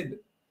deal with.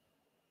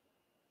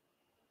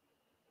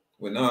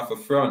 We're not for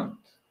front.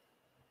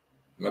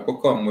 I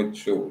could come with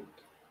truth.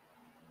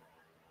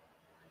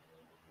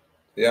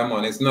 Yeah,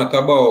 man, it's not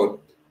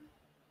about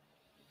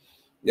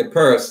your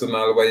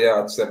personal where you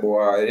have to say,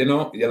 boy, you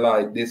know, you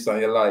like this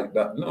and you like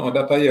that. No,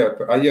 that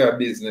are your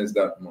business,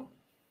 that, man.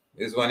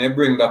 is when you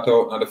bring that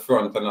out at the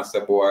front and I say,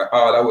 boy,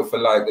 all I will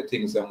feel like the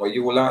things them what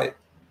you like.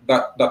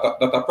 That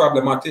are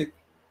problematic.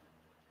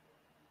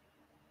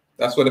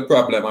 That's where the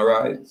problem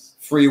arises.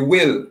 Free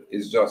will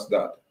is just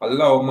that.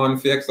 Allow man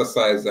to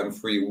exercise them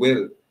free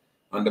will.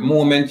 And the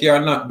moment you're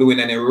not doing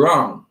any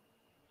wrong,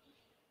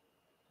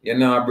 you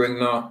now bring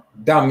no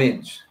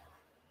damage.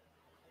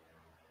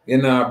 You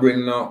now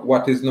bring no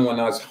what is known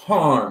as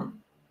harm.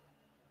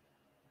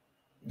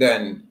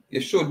 Then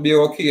it should be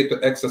okay to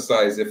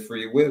exercise your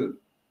free will.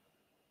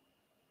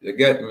 You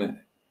get me?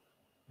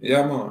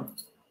 Yeah, man.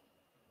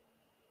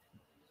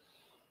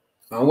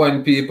 And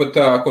when people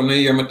talk, when you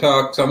hear me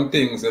talk some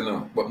things, you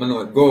know, but I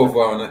know it go over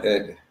on the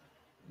head.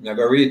 I'm going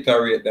to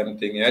reiterate them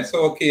things. Yeah, it's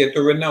okay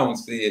to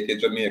renounce the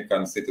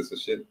Jamaican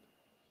citizenship.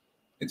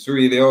 It's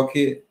really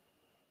okay.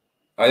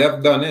 I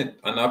have done it,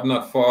 and I've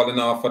not fallen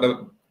off of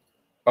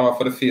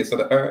the face of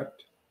the earth.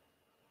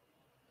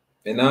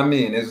 You know what I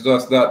mean? It's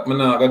just that I'm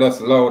not going to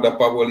just load up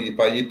a whole heap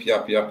of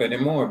yip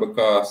anymore,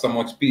 because so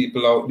much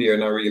people out there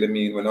not really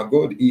mean we're not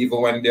good,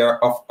 even when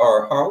they're of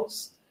our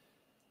house,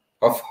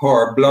 of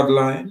our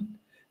bloodline,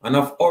 and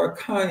of our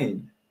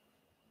kind.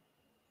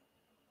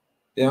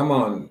 Yeah,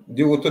 man.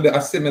 Due to the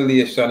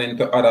assimilation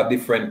into other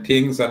different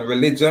things and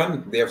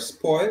religion, they're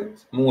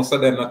spoiled. Most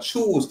of them not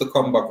choose to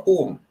come back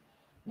home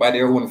by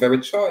their own very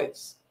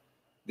choice.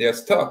 They're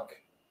stuck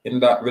in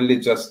that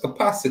religious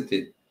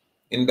capacity,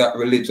 in that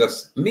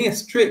religious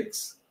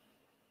matrix,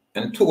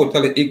 and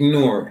totally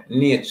ignore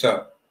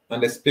nature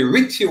and the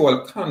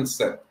spiritual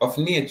concept of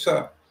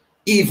nature.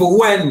 Even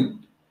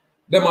when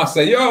they must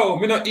say, yo,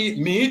 me not eat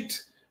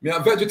meat, me a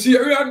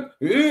vegetarian,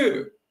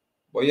 yeah.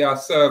 But you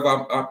serve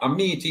a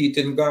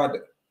meat-eating God.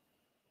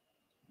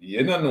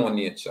 You don't know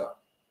nature.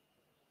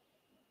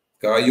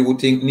 Because you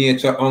think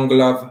nature only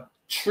have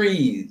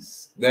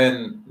trees,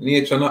 then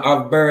nature not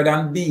have bird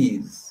and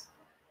bees.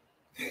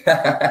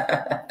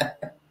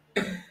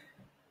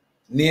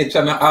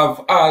 Nature not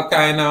have all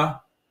kind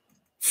of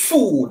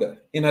food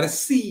in the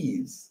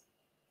seas.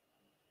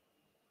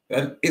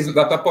 And isn't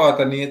that a part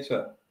of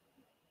nature?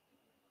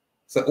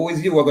 So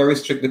always you are going to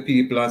restrict the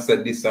people and say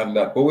this and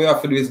that. What we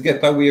have to do is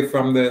get away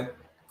from the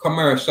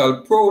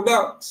commercial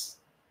products.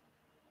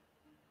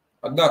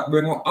 And that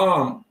bring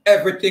harm.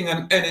 Everything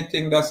and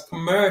anything that's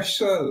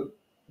commercial.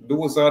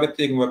 Those are the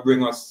things that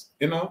bring us,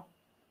 you know,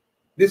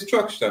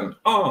 destruction,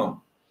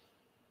 harm.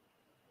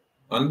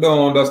 And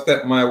don't just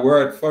take my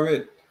word for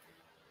it.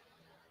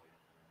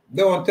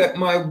 Don't take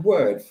my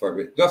word for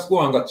it. Just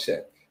go and go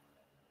check.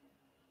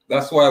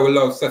 That's why we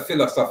love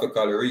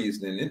philosophical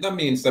reasoning. It don't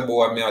mean say,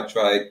 boy, me I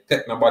try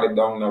take nobody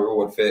down the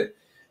road for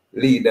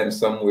lead them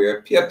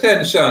somewhere. Pay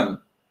attention.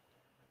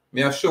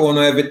 Me I show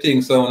you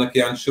everything so you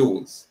can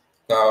choose.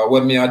 Because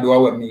what me I do,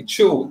 what me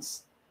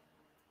choose.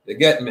 You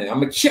get me?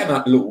 I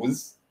cannot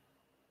lose.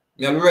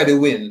 Me already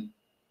win.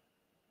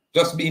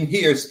 Just being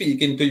here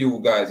speaking to you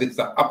guys, it's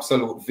an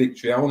absolute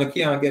victory. I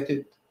can't get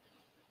it.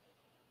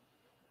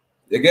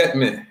 You get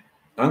me?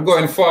 And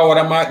going forward,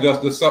 I might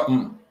just do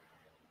something.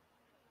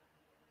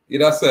 You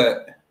just say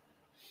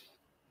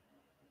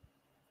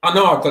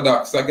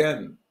unorthodox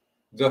again,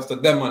 just to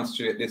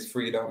demonstrate this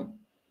freedom.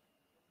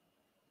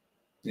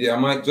 Yeah, I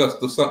might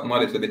just do something a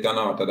little bit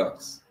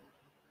unorthodox.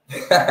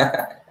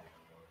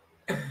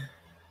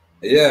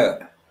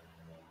 Yeah.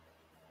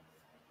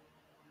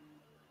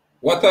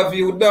 What have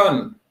you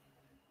done,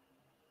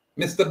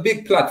 Mr.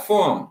 Big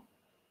Platform?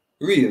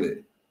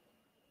 Really?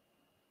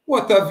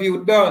 What have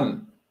you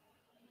done?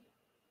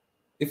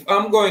 If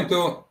I'm going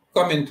to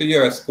come into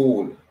your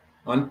school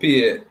and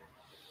pay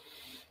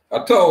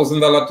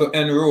 $1,000 to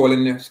enroll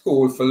in the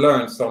school for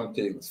learn some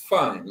things,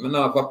 fine. I don't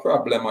have a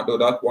problem. I do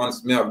that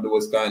once I have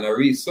those kind of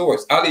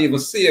resources. I'll even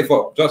save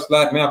up. Just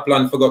like me I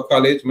plan for go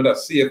college, I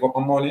just save up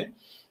my money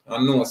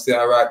and know, say,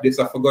 all right, this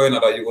I for go in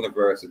another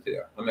university.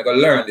 I'm going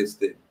to learn this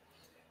thing.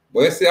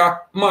 But you see, a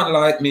man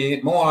like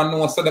me, I want to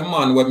know so the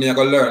man where me I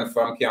go learn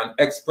from can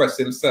express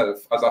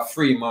himself as a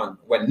free man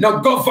when no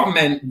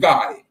government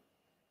guy,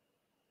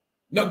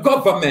 no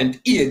government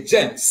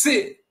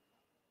agency,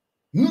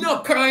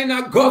 no kind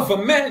of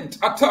government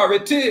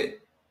authority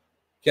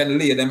can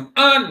lay them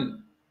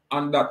on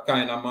that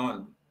kind of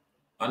man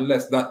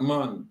unless that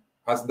man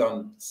has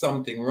done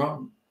something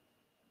wrong.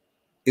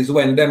 Is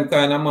when them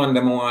kind of man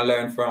them want to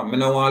learn from. I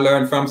don't want to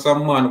learn from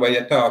some man where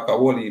you talk a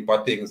whole heap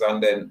of things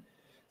and then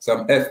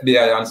some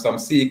FBI and some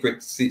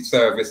secret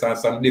service and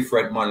some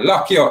different man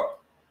lock you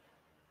up.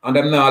 And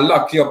them now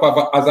lock you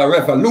up as a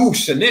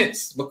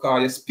revolutionist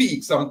because you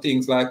speak some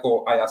things like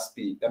how I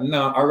speak. Them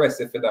now arrest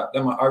you for that.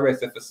 Them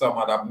arrest you for some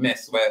other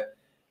mess where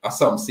are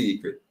some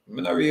secret.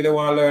 I don't really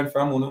want to learn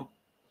from you know.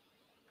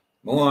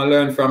 I want to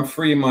learn from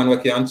free man where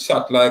can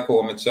chat like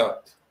how me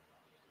chat.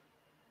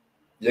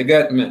 You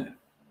get me?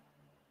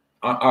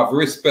 And have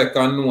respect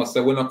and know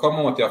say we not come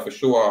out here for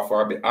show off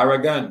or be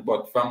arrogant,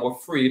 but from we're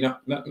free,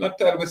 not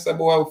tell we say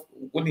boy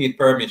we need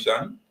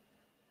permission.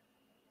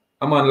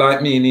 A man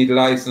like me need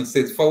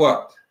licenses for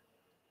what?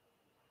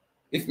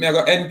 If me I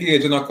go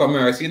engage in a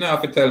commerce, you don't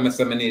have to tell me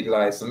say I need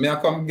license. Me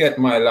I come get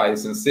my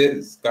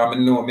licenses because I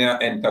know me I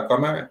enter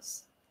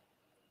commerce.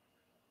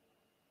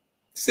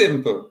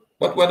 Simple.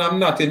 But when I'm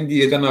not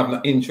engaged and have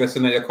no interest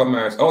in your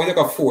commerce, oh, you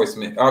can force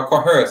me or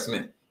coerce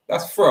me.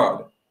 That's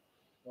fraud.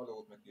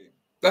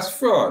 That's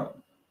fraud.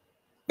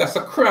 That's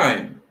a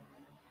crime.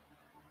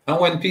 And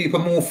when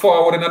people move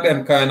forward in a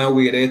them kind of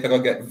way, they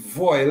get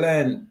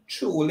violent,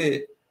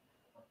 truly.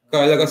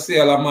 Because you can see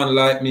a man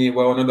like me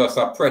where one does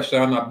a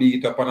pressure and a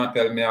beat up and I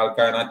tell me all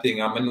kind of thing,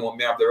 and I know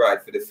me have the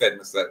right to defend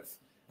myself.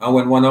 And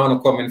when one want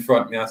to come in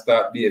front of me and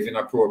start behaving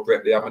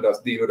appropriately, I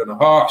just deal with them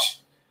harsh.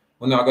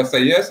 When I go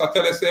say, yes, I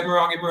tell you, say, I'm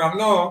wrong.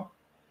 No,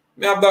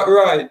 me have that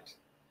right.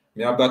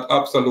 Me have that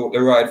absolutely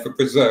right to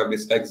preserve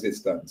this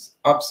existence.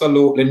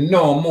 Absolutely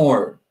no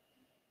more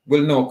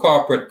will no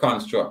corporate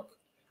construct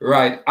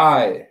write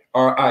I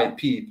or I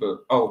people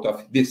out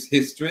of this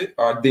history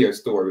or their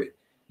story.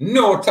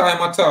 No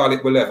time at all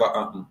it will ever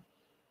happen.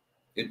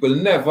 It will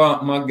never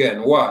happen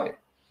again. Why?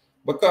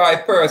 Because I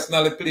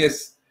personally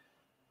place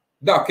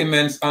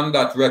documents on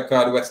that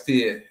record will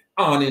stay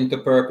on into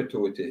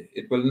perpetuity.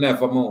 It will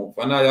never move.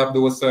 And I have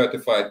those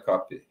certified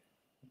copy.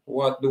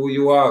 What do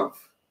you have?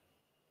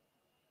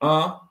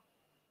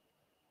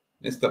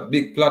 It's the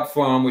big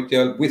platform with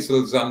your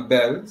whistles and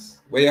bells.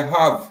 What you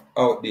have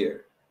out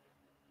there?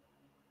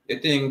 You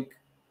think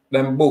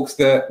them books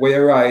that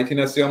where you write, you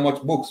know, see how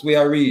much books we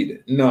are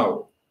read?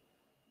 No.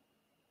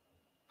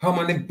 How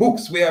many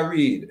books we are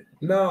read?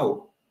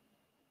 No.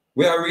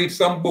 We are read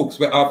some books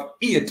we have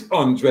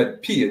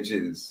 800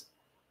 pages.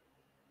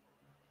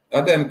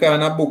 Of them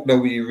kind of book that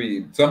we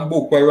read. Some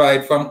book we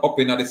write from up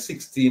in the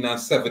 16 and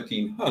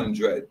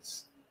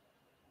 1700s.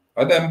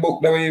 Of them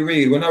book that we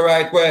read, when I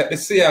write where the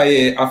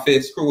CIA have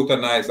to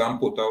scrutinize and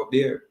put out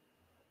there.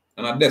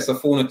 And that's a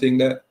funny thing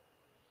that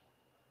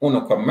when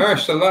you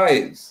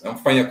commercialize, and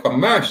when you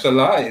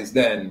commercialize,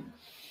 then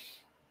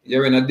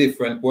you're in a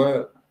different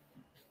world.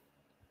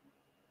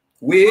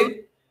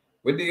 We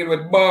deal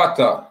with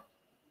barter.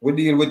 We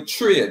deal with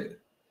trade.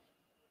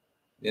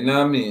 You know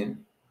what I mean?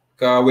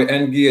 Because we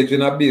engage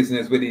in a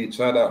business with each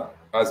other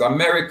as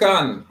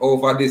American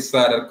over this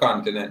side of the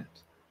continent.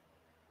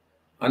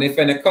 And if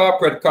any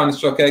corporate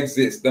construct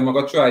exists, then we're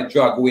going to try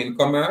drag we in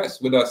commerce.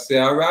 We just say,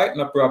 all right,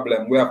 no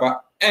problem. We have an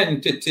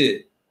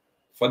entity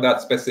for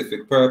that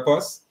specific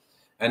purpose.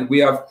 And we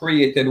have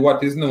created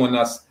what is known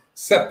as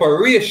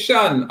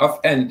separation of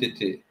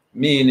entity,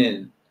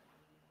 meaning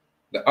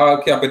the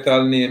all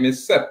capital name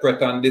is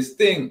separate and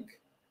distinct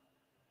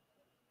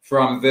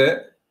from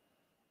the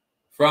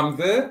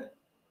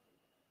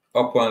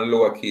upon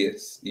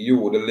lowercase,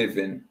 you, the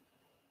living.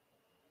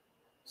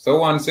 So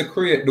once you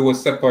create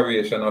those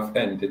separation of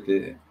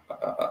entity,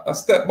 a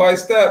step by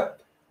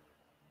step.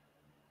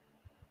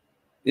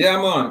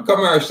 Yeah, man.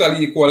 Commercial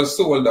equals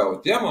sold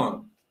out. Yeah,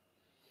 man.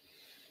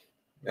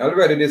 I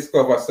already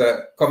discovered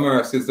that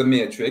commerce is the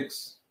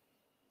matrix.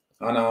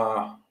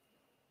 And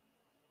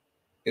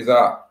is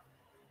a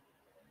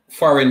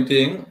foreign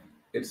thing.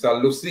 It's a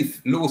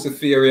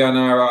Luciferian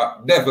or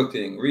a devil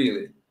thing,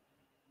 really.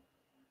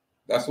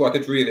 That's what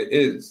it really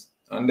is.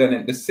 And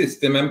then the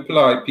system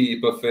employ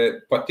people to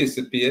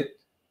participate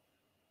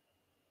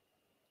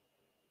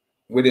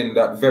within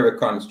that very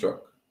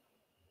construct.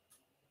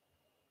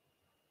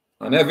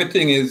 And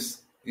everything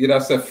is either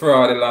say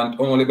fraudulent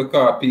only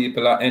because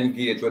people are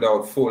engaged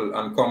without full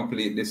and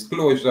complete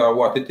disclosure of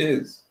what it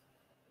is.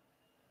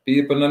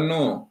 People don't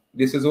know.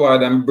 This is why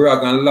them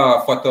brag and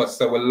laugh at us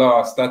say we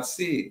lost at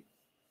sea.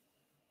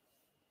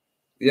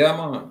 Yeah,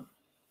 man.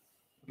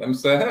 Them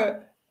say, hey,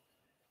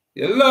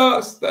 you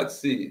lost at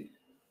sea.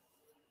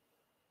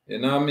 You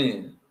know what I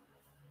mean?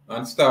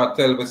 And start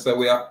telling us that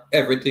we are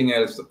everything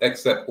else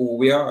except who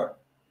we are.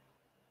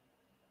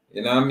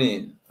 You know what I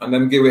mean? And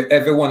them give it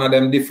every one of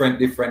them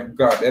different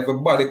God.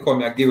 Everybody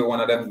come here give it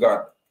one of them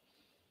God.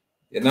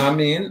 You know what I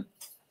mean?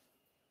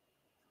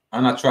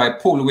 And I try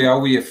pull we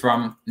away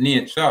from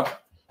nature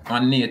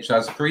and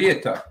nature's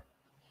creator.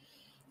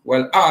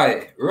 Well,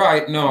 I,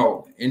 right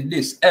now, in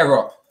this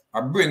era,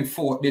 I bring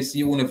forth this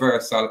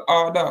universal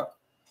order.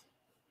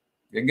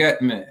 You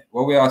get me?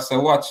 What we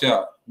also watch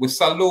out. We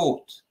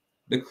salute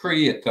the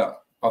creator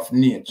of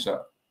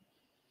nature.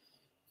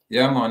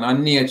 Yeah, man.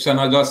 And nature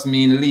not just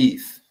mean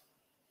leaf.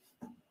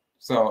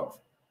 So,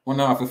 we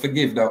don't have to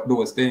forgive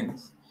those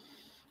things.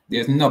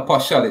 There's no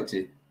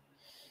partiality.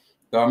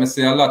 So, I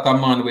say a lot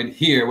of man with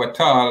hair, with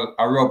tall,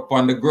 are up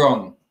on the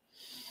ground.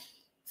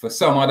 For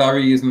some other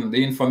reason,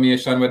 the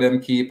information with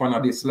them keep on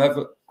at this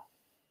level.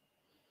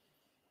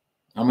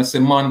 I say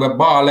man with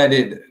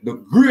bald-headed, the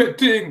great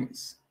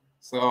things.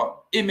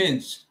 So,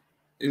 image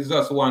is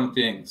just one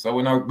thing. So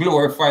when I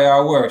glorify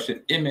our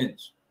worship,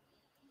 image.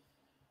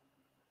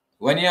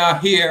 When you are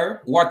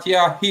here, what you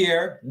are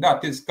here,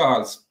 that is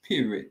called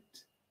spirit.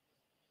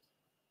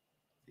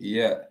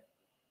 Yeah.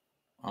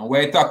 And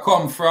where it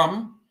come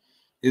from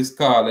is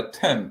called a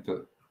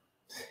temple.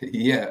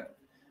 Yeah.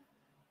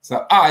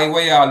 So I,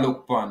 where you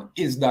look upon,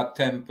 is that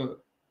temple.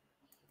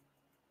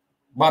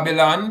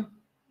 Babylon,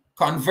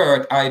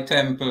 convert I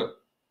temple.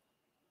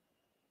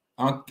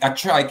 I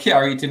try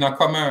carry it in a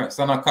commerce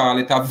and I call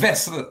it a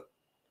vessel.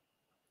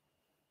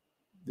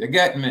 You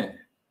get me?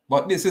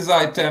 But this is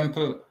our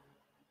temple.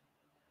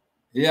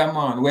 Yeah,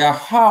 man. We are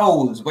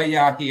housed where you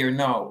are here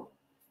now.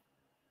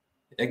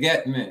 You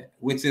get me?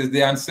 Which is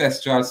the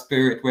ancestral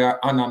spirit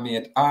where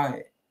animate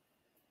I.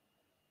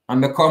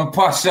 And the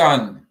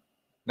compassion,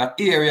 that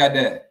area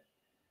there,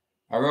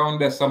 around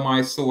there, so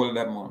my soul,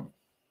 them man.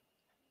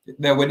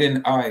 There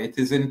within I, it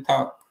is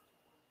intact.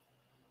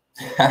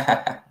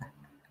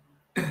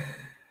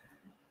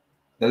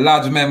 The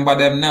lodge member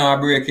them now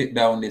break it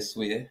down this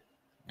way.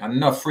 And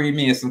no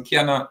Freemason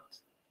cannot.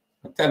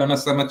 I tell you,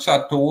 I'm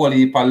chat to whole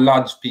heap of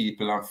lodge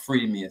people and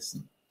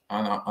Freemason.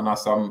 And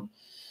some,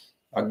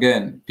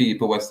 again,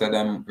 people who say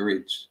them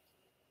rich.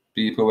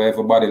 People where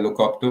everybody look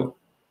up to.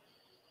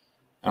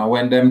 And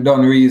when them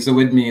done reason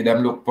with me,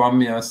 them look for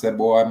me and say,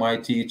 boy, my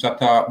teacher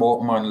talk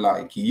about man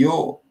like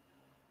you.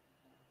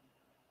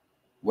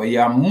 Where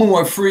you're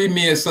more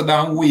Freemason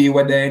than we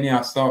were there in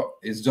here, so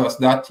it's just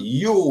that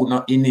you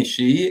not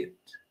initiate.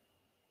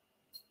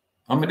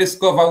 And I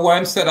discover why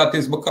I said that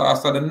is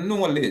because of the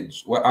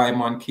knowledge where I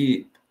man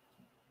keep.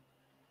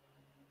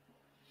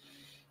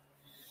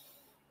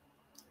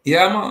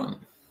 Yeah, man.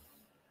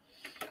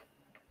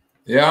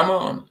 Yeah,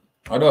 man.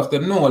 I just the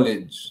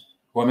knowledge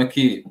what I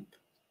keep.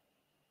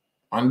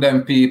 And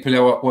them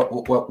people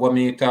what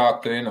me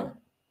talk to, you know.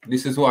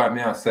 This is why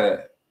I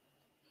say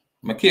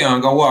I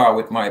can't go war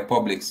with my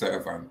public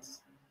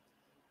servants.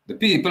 The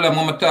people them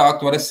when I talk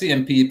to are the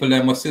same people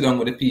them who sit down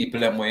with the people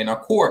them who in a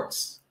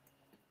courts.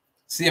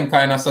 Same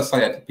kind of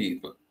society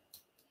people.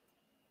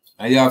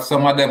 And you have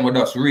some of them who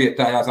just rate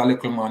I as a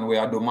little man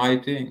where I do my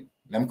thing.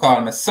 Them call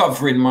me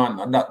sovereign man.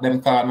 And that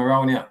them call me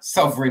around here.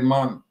 Sovereign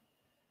man.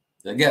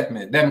 You get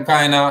me? Them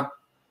kind of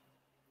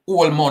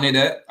old money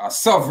there. A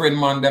sovereign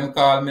man them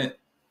call me.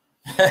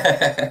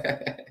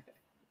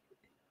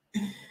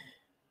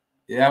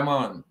 Yeah,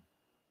 man.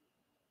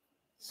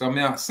 So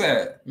me I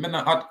say, me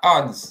not at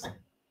odds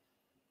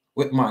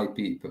with my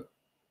people.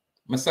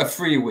 I say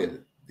free will.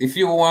 If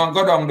you want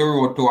to go down the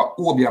road to a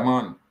obia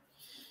man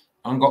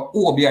and go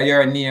obia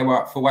your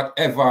neighbor for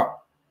whatever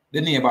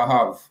the neighbor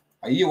have,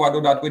 and you will do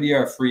that with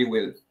your free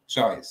will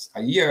choice.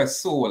 And your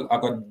soul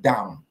I got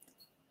damn.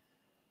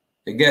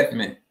 You get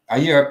me?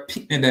 And you're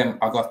picking them,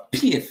 I got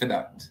paid for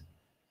that.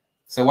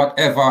 So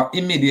whatever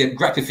immediate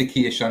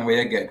gratification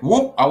where you get,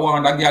 whoop, I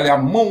want that girl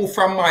to move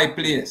from my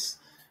place.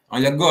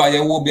 And you go and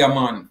you will be a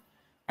man.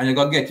 And you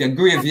go get your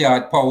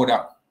graveyard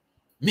powder.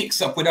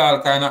 Mix up with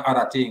all kind of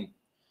other things.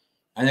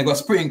 And you go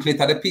sprinkle it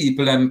at the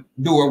people and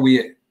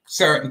doorway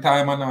certain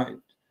time of night.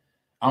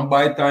 And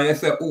by the time you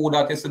say, oh,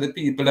 that you see the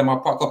people them a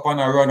pack up and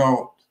a run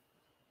out.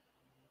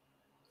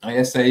 And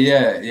you say,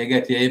 yeah, you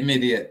get your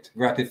immediate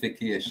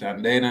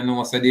gratification. Then you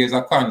know so there's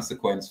a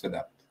consequence for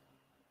that.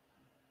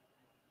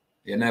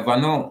 You never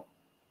know.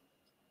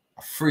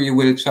 A free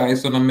will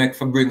choice on make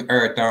for bring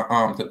hurt and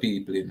harm to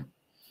people, you know.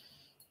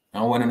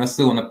 And when you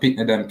see when pick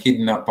them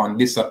kidnap and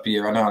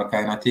disappear and all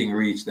kind of thing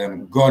reach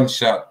them,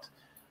 gunshot,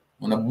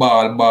 on a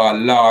ball,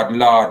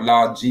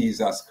 Lord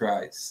Jesus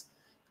Christ.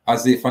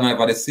 As if I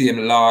never the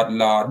same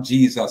Lord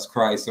Jesus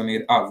Christ on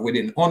it have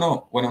within. Oh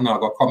no, when I'm not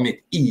going to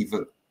commit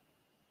evil.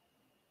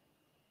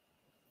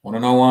 When I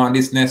don't want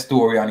this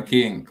Nestorian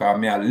king,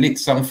 because I lit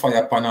some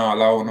fire upon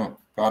all of you.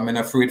 Because I'm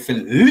afraid to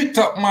lit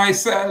up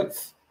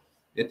myself.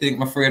 You think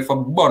I'm afraid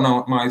for burn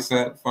out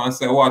myself and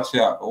say, watch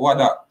ya, what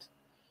that?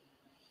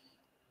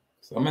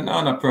 So I'm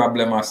not a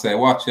problem, I say,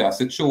 watch ya,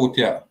 say truth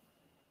ya.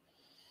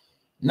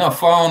 No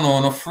found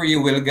no free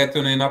will get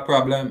in a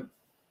problem.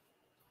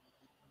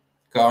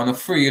 Because no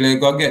free will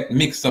go get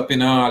mixed up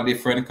in all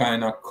different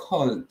kind of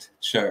cult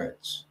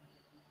church.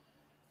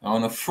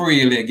 And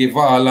freely give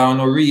all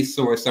our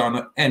resource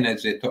and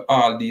energy to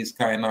all these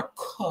kind of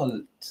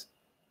cult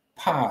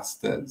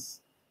pastors.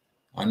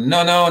 And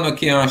none of them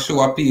can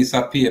show a piece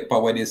of paper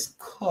where this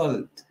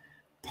cult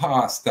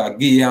pastor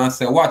give you and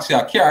say, watch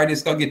ya, carry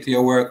this to get to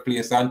your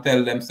workplace and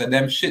tell them, say,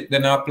 them shit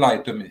then apply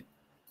to me.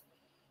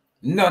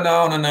 None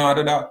of them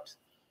do that.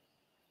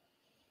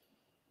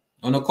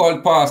 And the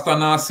cult pastor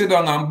now sit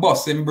down and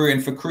bust him brain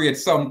for create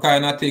some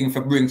kind of thing,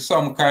 for bring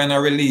some kind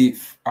of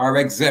relief or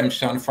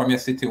exemption from your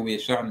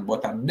situation.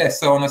 But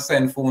that's how you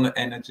send for the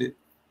energy.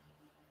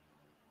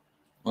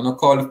 And the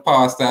cult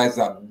pastor is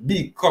a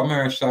big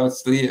commercial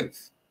slave.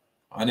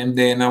 And him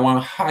there in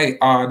one high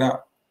order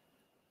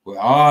where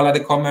all of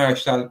the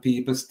commercial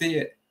people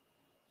stay.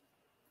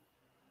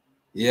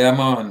 Yeah,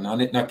 man.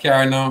 And it not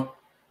carry no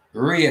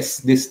race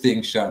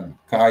distinction.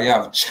 Because you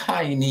have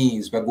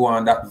Chinese who go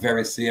on that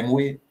very same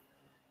way.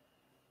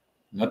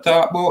 Not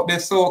talk about the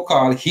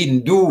so-called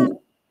Hindu,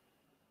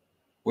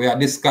 where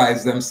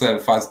disguise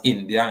themselves as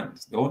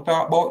Indians. Don't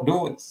talk about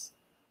those.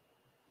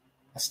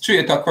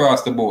 Straight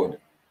across the board.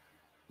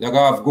 You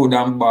gotta have good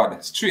and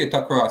bad. Straight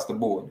across the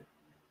board.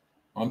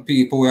 And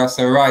people who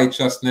say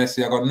righteousness,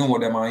 you gotta know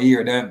them and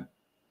hear them.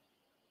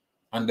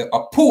 And the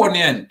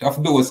opponent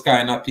of those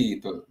kind of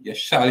people, you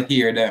shall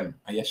hear them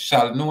and you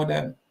shall know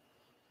them.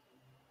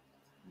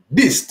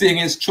 This thing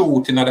is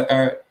truth in the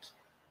earth.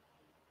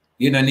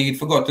 You don't need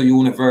to go to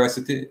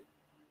university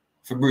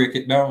to break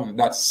it down.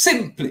 That's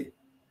simply,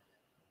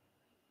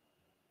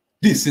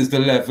 this is the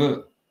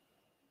level.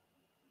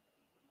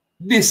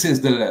 This is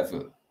the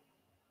level.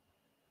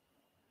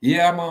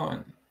 Yeah,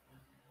 man.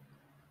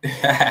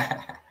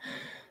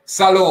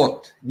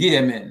 Salute,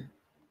 gaming.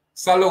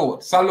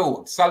 Salute,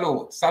 salute,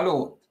 salute,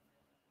 salute.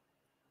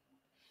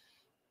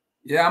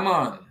 Yeah,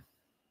 man.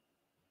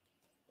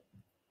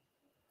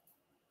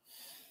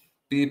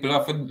 People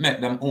have to make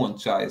them own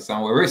choice,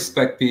 and we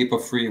respect people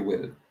free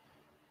will.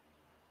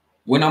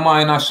 We no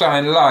mind a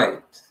shine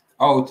light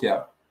out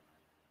here.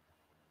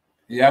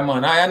 Yeah,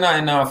 man, I and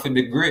I now have to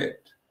be great.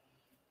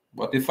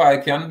 But if I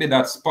can be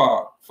that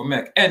spark for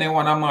make any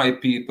one of my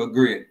people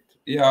great,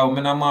 yeah, I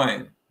no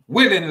mind.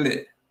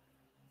 Willingly.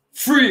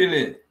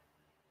 Freely.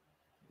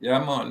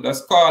 Yeah, man,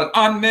 that's called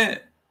on me.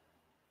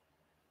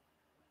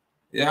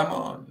 Yeah,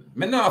 man.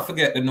 Me not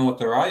forget the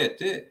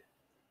notoriety.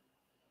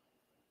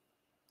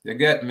 You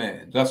get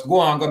me? Just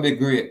go and go be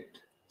great.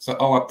 So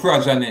our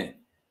progeny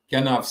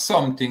can have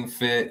something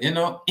for, you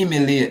know,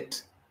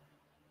 emulate.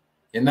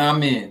 You know what I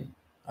mean?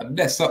 And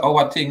that's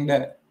our thing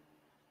there.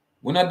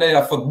 We're not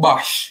there for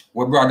bash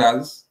with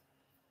brothers.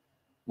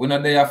 We're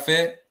not there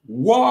for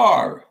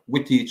war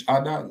with each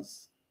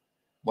others.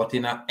 But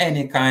in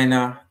any kind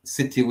of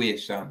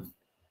situation,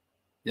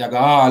 you gotta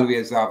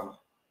always have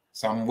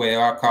some way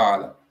I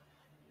call it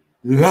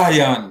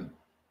lion.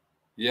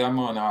 Yeah,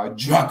 man, or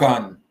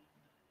dragon.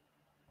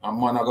 And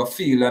man, I go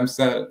feel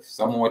themselves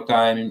some more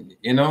time,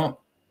 you know.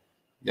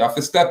 You have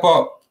to step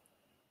up.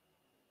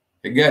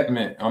 You get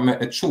me? And make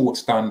the truth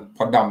stand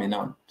for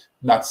dominant.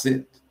 That's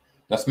it.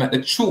 Just make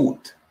the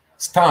truth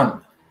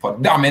stand for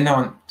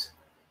dominant.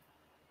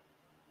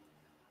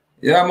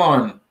 Yeah,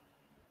 man.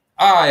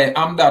 I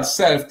am that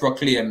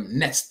self-proclaimed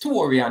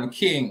Nestorian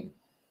king.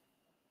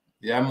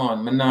 Yeah,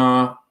 man. I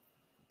now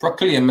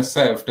proclaim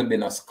myself to be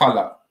a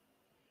scholar.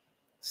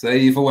 So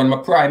even when my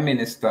prime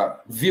minister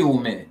view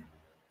me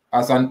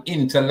as an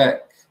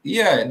intellect,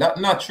 yeah, that's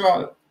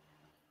natural.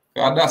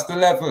 That's the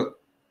level.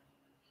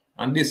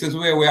 And this is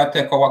where we are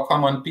take our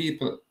common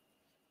people.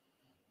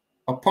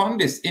 Upon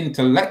this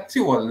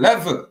intellectual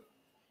level,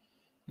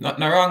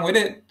 nothing wrong with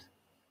it.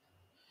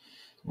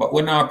 But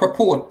when I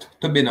purport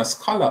to be a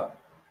scholar,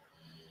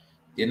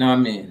 you know what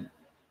I mean?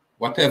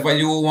 Whatever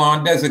you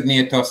want to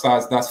designate us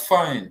as, that's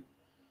fine.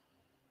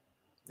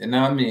 You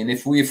know what I mean?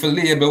 If we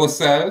label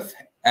ourselves,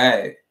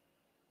 hey,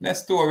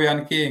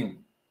 Nestorian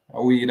king,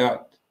 are we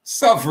that?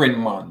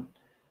 Sovereign man,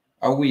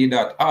 are we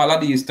that? All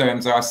of these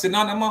terms are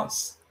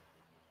synonymous.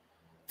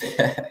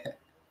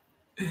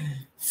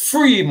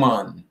 Free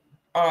man,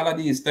 all of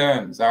these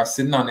terms are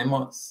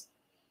synonymous.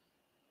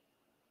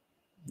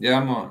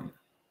 Yeah, man.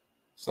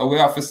 So we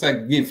have to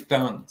say give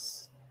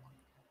thanks.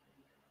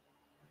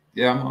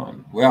 Yeah,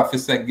 man. We have to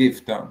say give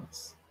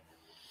thanks.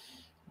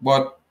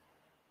 But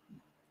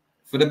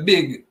for the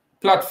big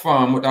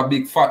platform with a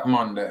big fat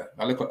man there,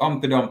 a little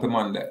humpy dumpy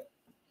man there,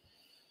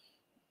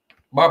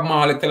 Bob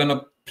Marley telling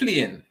a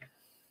plain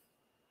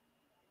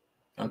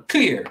and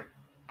clear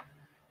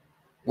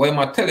what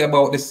I tell you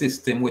about the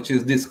system, which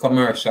is this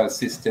commercial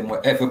system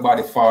where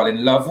everybody fall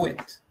in love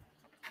with.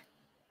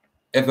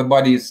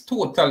 Everybody is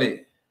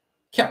totally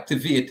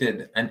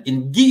captivated and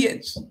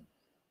engaged.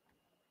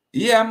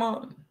 Yeah,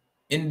 man,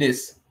 in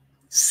this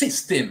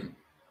system.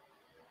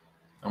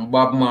 And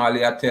Bob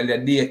Marley, I tell you,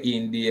 day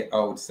in, day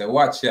out, say,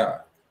 watch ya.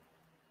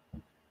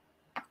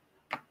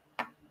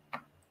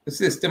 The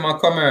system of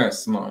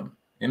commerce, man.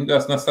 Him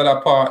just not sell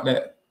a part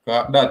there.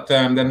 At that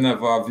time, they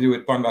never view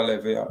it on the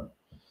level. Yeah.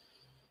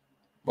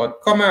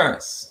 But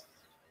commerce,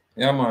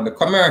 yeah, man, the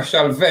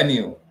commercial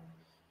venue.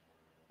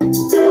 We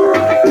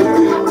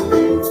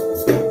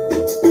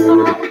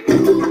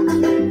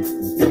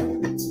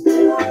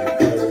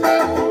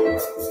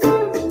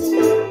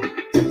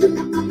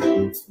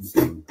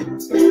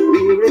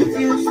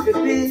refused to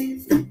be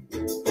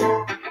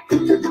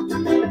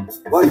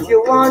what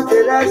you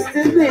wanted us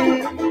to be.